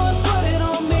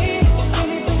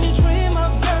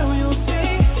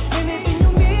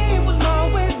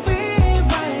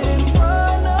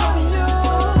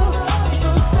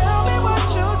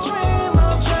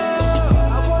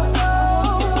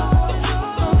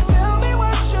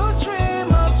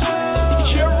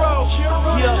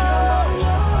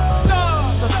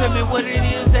 Tell me what it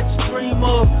is that you dream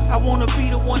of. I wanna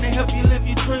be the one to help you live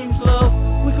your dreams, love.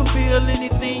 We can build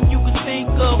anything you can think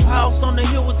of. House on the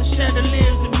hill with the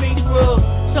chandeliers and mink rug.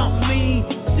 Something mean,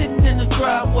 sitting in the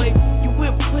driveway. You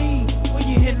whip clean when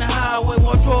you hitting the highway.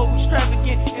 Wardrobe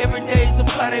extravagant. Every day is a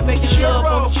fly. They making love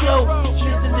on the slow.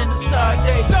 Listening to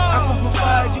Sade. I can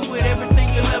provide you with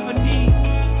everything you'll ever need.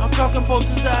 I'm talking both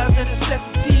desires and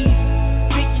necessities.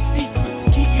 Pick your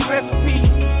secrets, keep your recipes.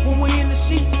 When we in the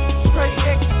sheets, straight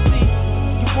ecstasy.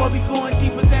 Your boy be going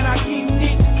deeper than I keep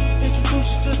Nick. Introduce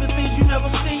you to the things you never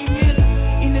seen, man.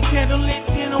 In the candlelit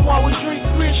dinner while we drink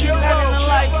rich. Not in a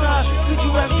lifetime, could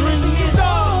you have dreamed this?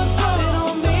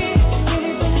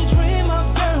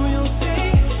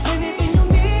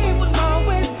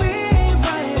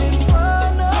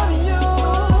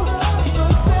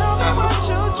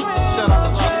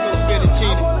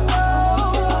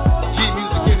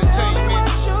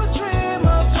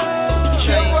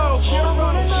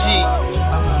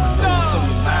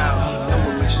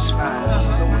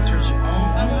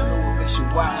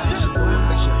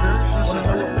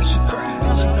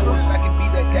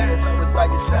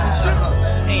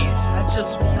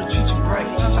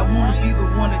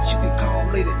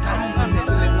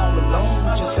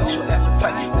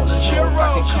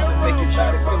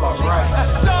 I'm alright.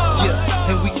 Yeah,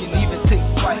 and we can even take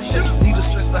flight. Need to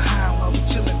stress behind while we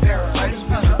chillin' paradise.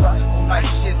 We can rock all night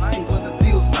shit, but the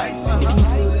feels nice. It's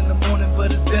good in the morning, but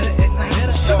it's better at night.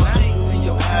 In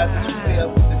your eyes, and you stay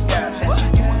up with the sky.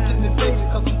 You want to me, baby,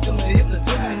 cause I'm feeling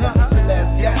hypnotized. That's the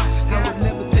last guy. I would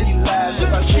never tell you lies.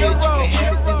 If I said you can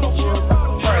have it in my world, I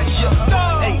can try.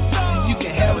 Hey, you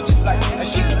can have it just like I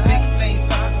get a big name.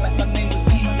 Like my name is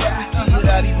T.I.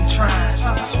 Without even trying.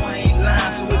 So I ain't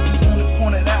lying. So if you want to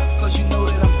point it out, cause you know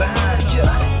that I'm behind.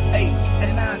 Hey,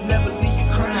 and I never leave you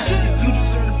crying. You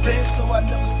deserve the best, so I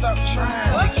never stop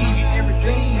trying. I give you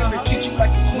everything, treat you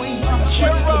like a queen. Like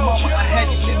your mama, I had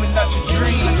you living out your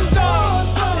dreams.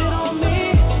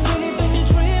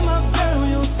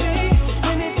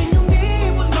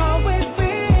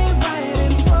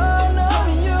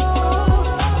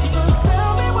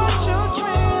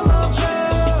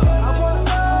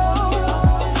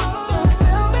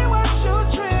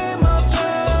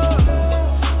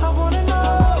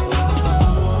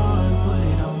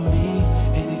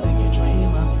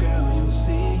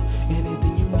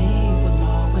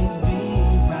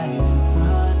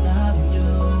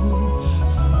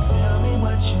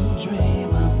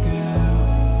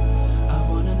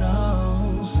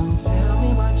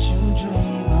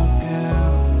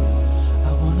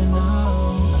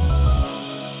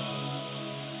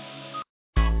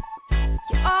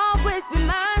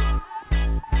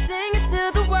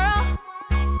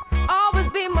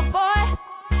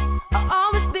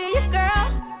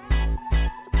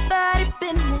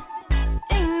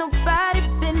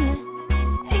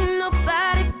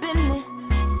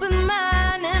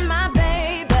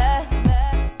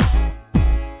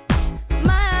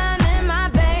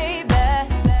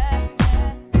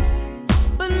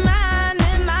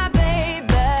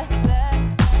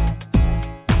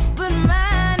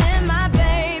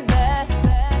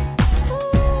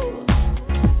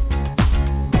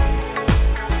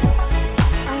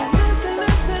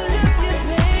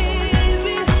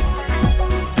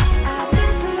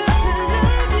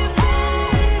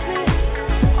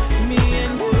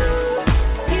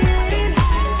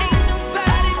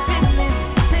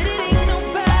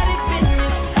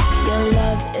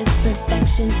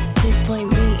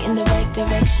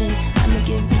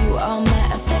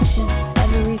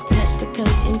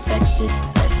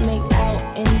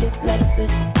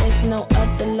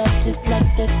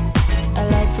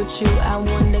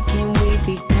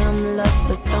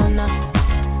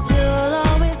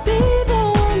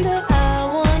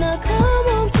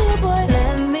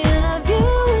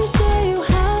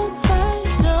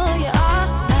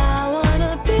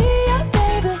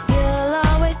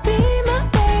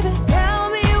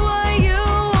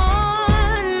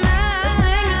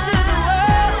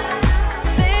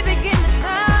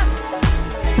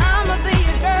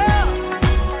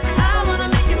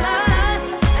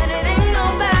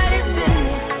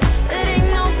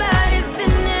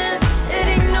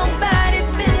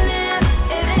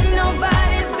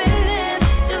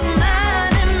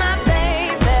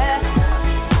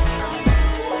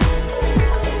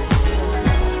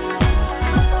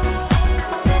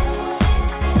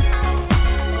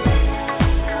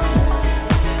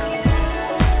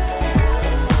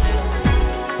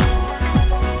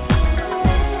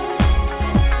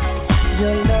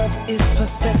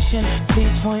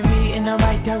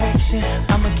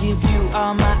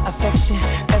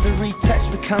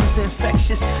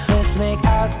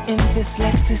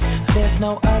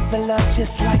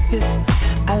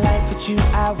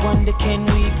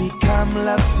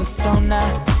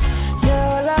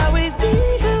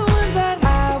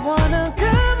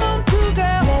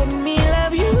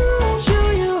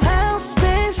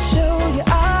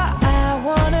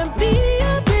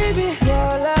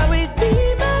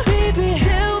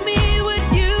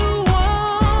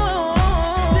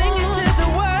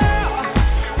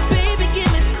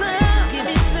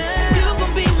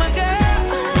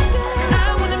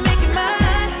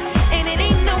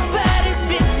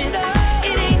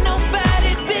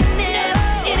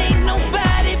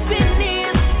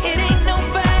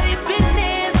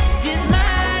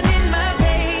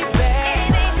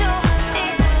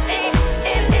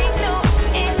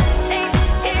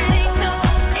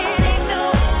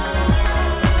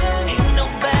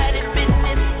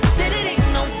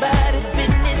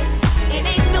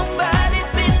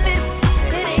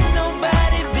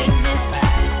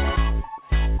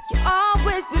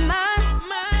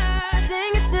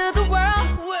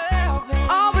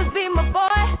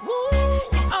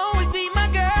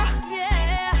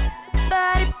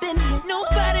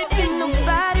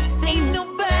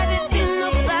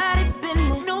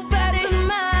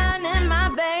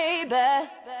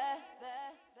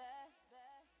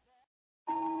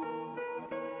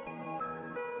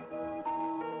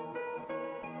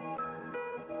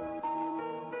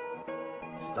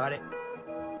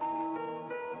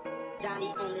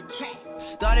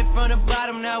 Started from the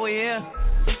bottom, now we here.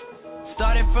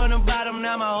 Started from the bottom,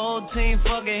 now my whole team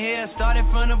fucking here. Started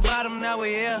from the bottom, now we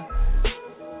here.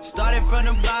 Started from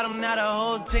the bottom, now the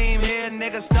whole team here.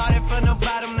 Nigga, started from the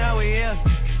bottom, now we here.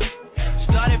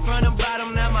 Started from the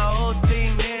bottom, now my whole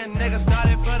team here. Nigga,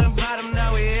 started from the bottom,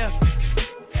 now we here.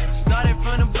 Started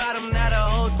from the bottom, now the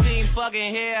whole team fucking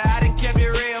here. I done kept it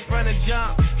real from the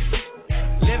jump.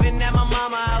 Living at my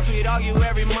mama's house, we'd argue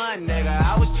every month, nigga.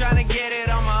 I was trying to get it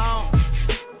on my own.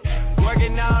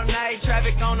 Working all night,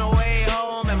 traffic on the way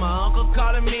home, and my uncle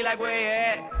calling me like, where you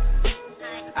at?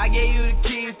 I gave you the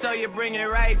keys, so you bring it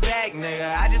right back, nigga.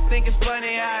 I just think it's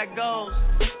funny how it goes.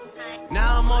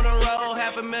 Now I'm on the road,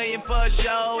 $500,000 for a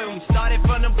show, and we started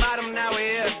from the bottom, now we're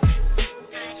here.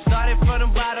 Started from the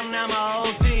bottom, now my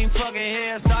whole team fucking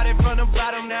here. Started from the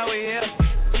bottom, now we're here.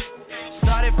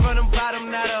 Started from the bottom,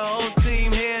 now the whole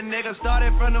team here, nigga.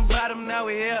 Started from the bottom, now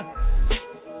we're here.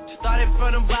 Started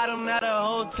from the bottom, now the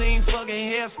whole team fucking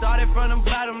here. Started from the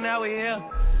bottom, now we here.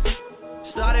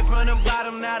 Started from the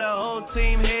bottom, now the whole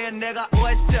team here, nigga.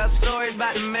 Boys tell stories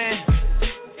about the man.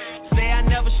 Say I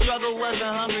never struggled, wasn't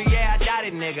hungry, yeah, I got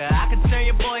it, nigga. I could turn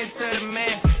your boy into the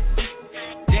man.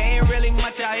 There ain't really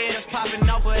much out here that's popping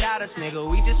off without us, nigga.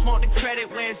 We just want the credit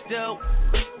where it's due.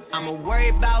 I'ma worry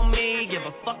about me, give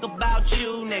a fuck about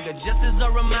you, nigga. Just as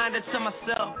a reminder to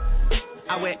myself.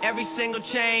 I wear every single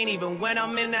chain, even when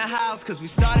I'm in the house, cause we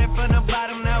started from the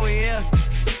bottom, now we here.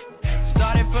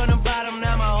 Started from the bottom,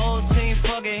 now my whole team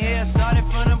fucking here. Started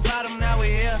from the bottom, now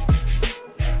we here.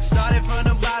 Started from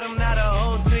the bottom, now the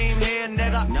whole team here,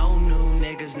 nigga. No new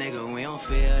niggas, nigga, we don't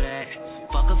feel that.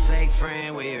 Fuck a fake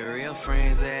friend, where your real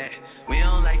friends at? We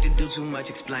don't like to do too much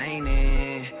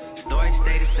explaining. Story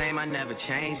stay the same, I never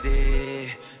changed it.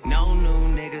 No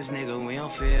new niggas, nigga, we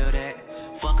don't feel that.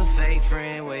 Fuck a fake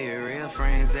friend, where your real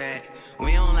friends at?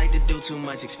 We don't like to do too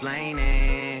much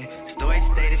explaining. Story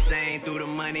stay the same through the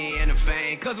money and the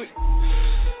fame. Cause we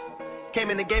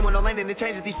came in the game with no landing and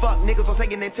changes. These fuck niggas was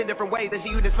taking it 10 different ways. They see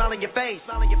you then smile in your face.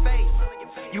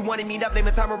 You wanted me up,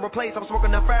 naming time and replace. I'm smoking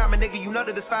the fire, my nigga, you know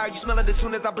that it's fire. You smell it as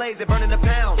soon as I blaze it. Burning a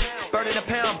pound, burning a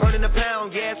pound, burning a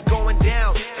pound. Yeah, it's going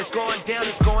down, it's going down,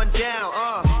 it's going down.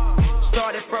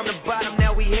 Started from the bottom,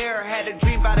 now we here. Had a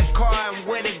dream about a car and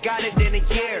went and got it in a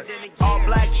year. All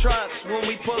black trucks when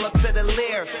we pull up to the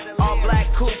Lear. All black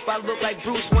coupe, I look like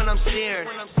Bruce when I'm steering.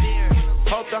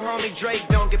 Hope the homie Drake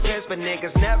don't get pissed, but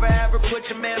niggas never ever put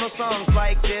your man on songs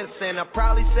like this. And I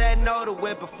probably said no to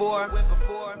it before,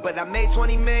 but I made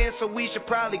 20 million, so we should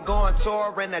probably go on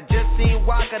tour. And I just seen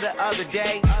Waka the other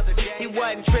day. He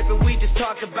wasn't tripping, we just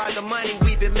talked about the money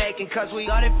we've been making. Cause we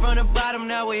started from the bottom,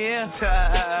 now we here.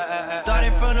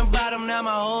 Started from the bottom, now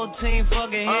my whole team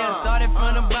fucking here. Started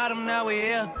from the bottom, now we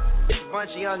here.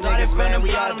 Bunch of young niggas, man,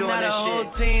 we all doing this shit. The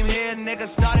whole team here, nigga.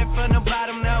 Started from the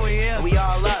bottom, now we here. We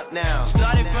all up now.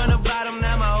 Started from the bottom,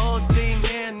 now my whole team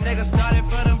here, nigga. Started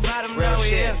from the bottom, now we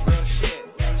here.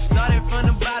 Started from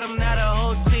the bottom, now the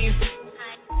whole team.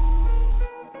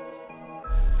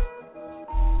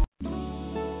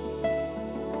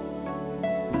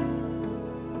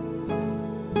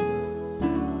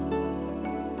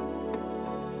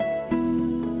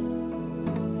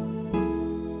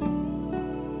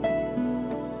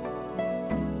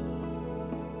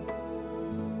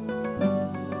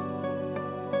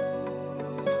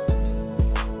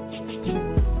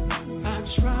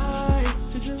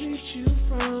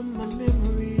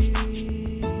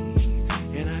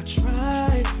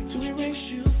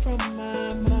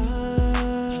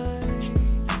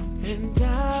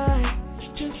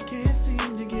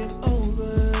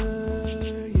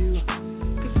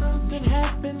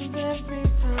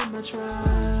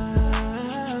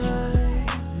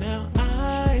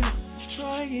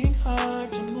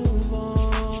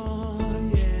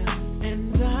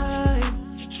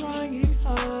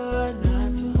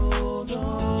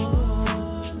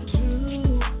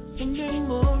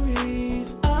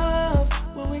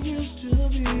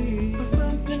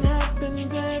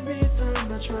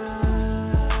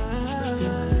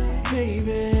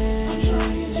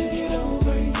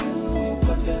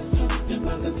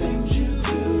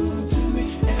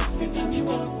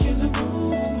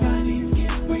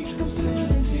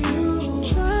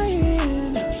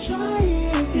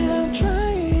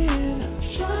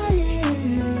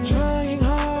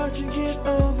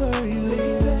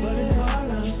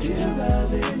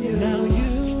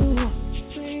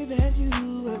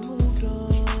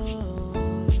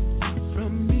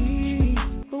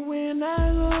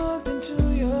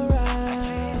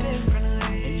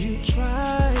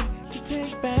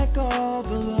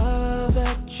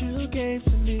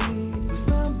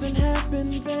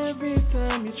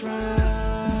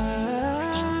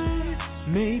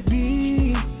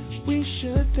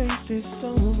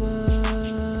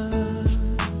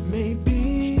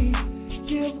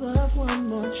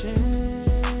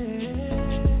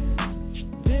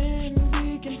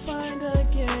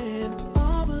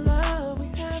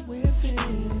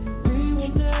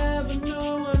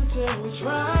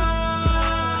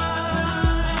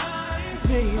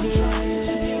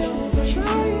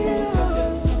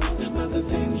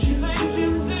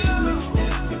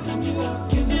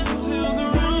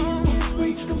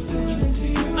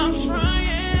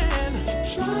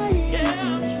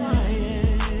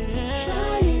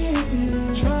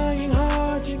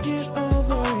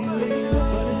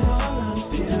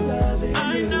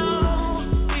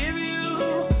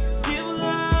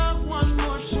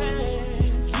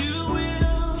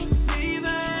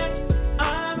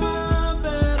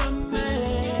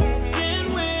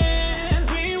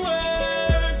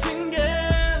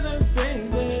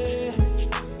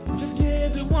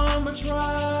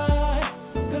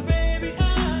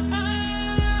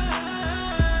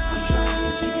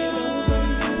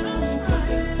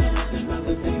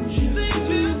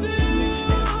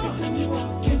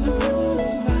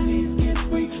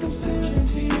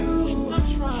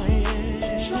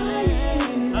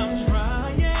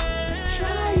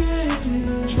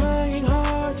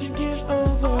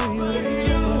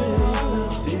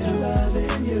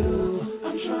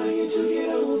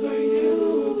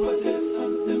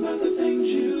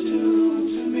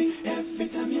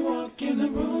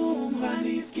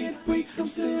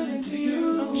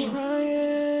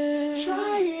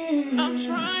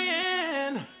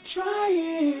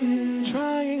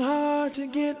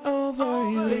 get over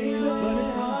you, but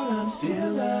at heart I'm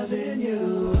still loving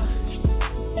you.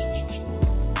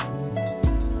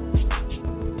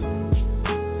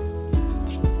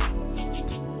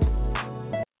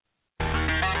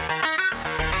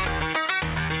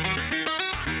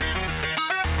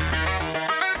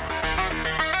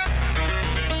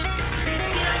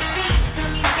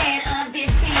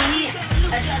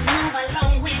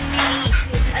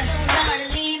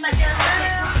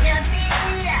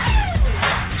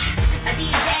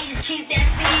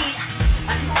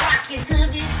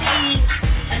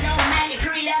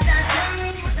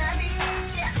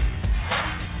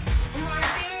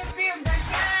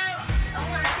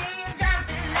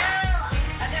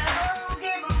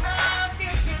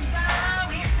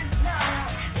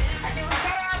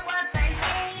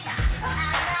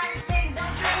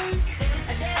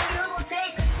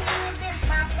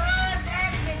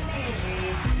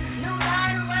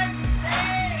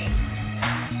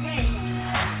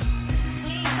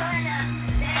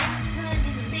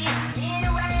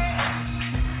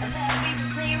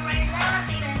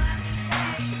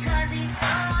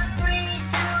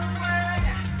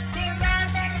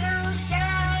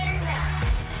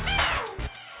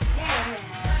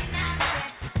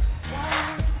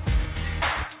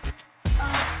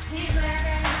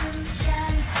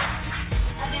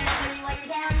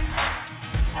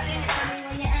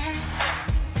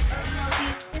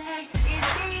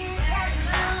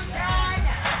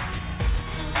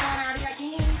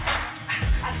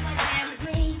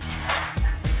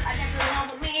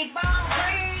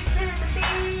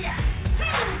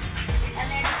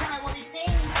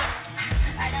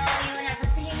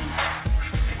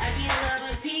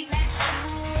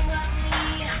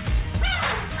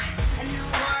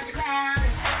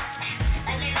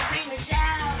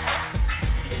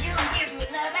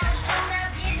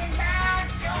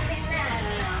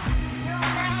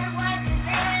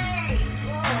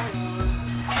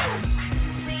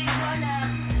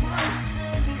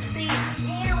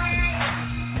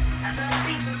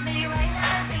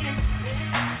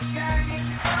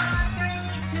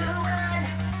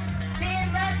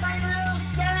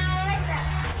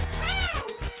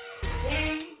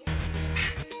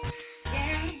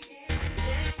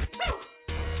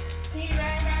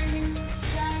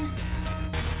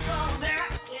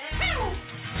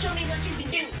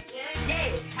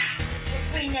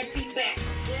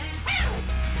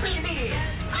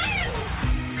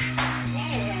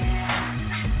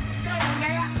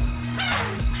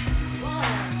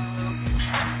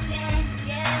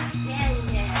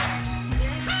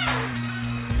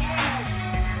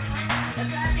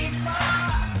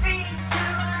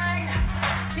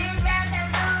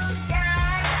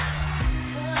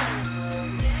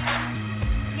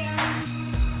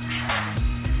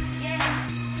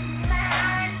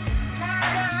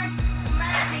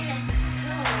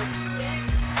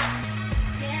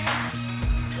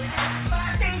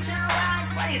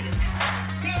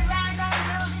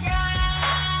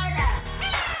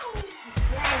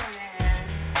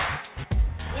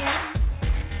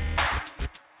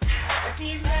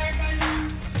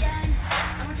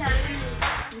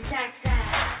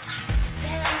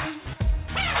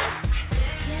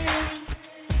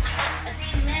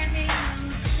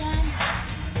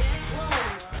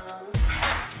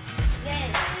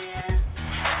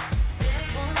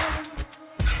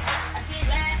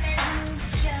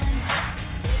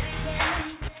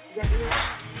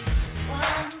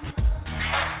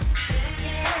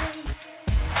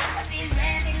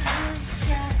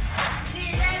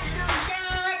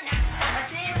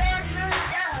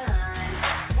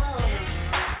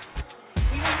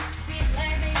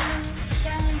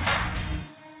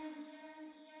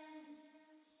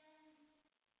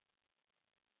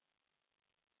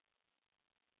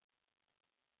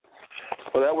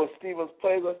 Well, that was Steven's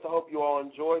playlist. I hope you all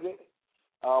enjoyed it.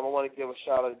 I want to give a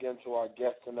shout out again to our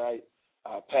guest tonight,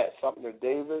 Pat Sumner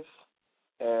Davis,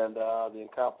 and the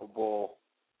incomparable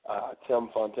Tim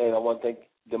Fontaine. I want to thank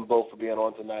them both for being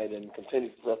on tonight and continue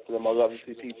success to them. I love to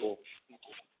see people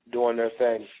doing their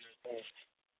thing.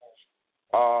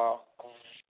 I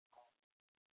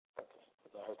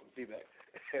heard some feedback.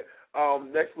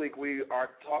 Next week we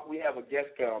have a guest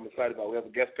panel. I'm excited about it. We have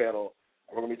a guest panel.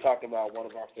 We're going to be talking about one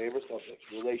of our favorite subjects,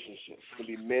 relationships. It's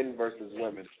going to be men versus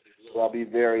women. So I'll be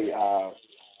very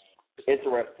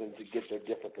interested to get their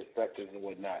different perspectives and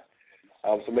whatnot.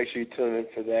 So make sure you tune in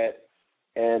for that.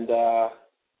 And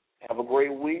have a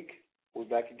great week. We'll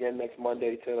be back again next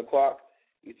Monday, 10 o'clock,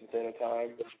 Eastern Standard Time.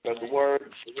 Spread the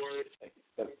word.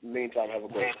 In the meantime, have a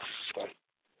great week.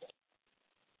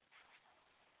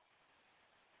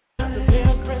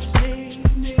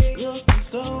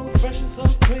 Bye.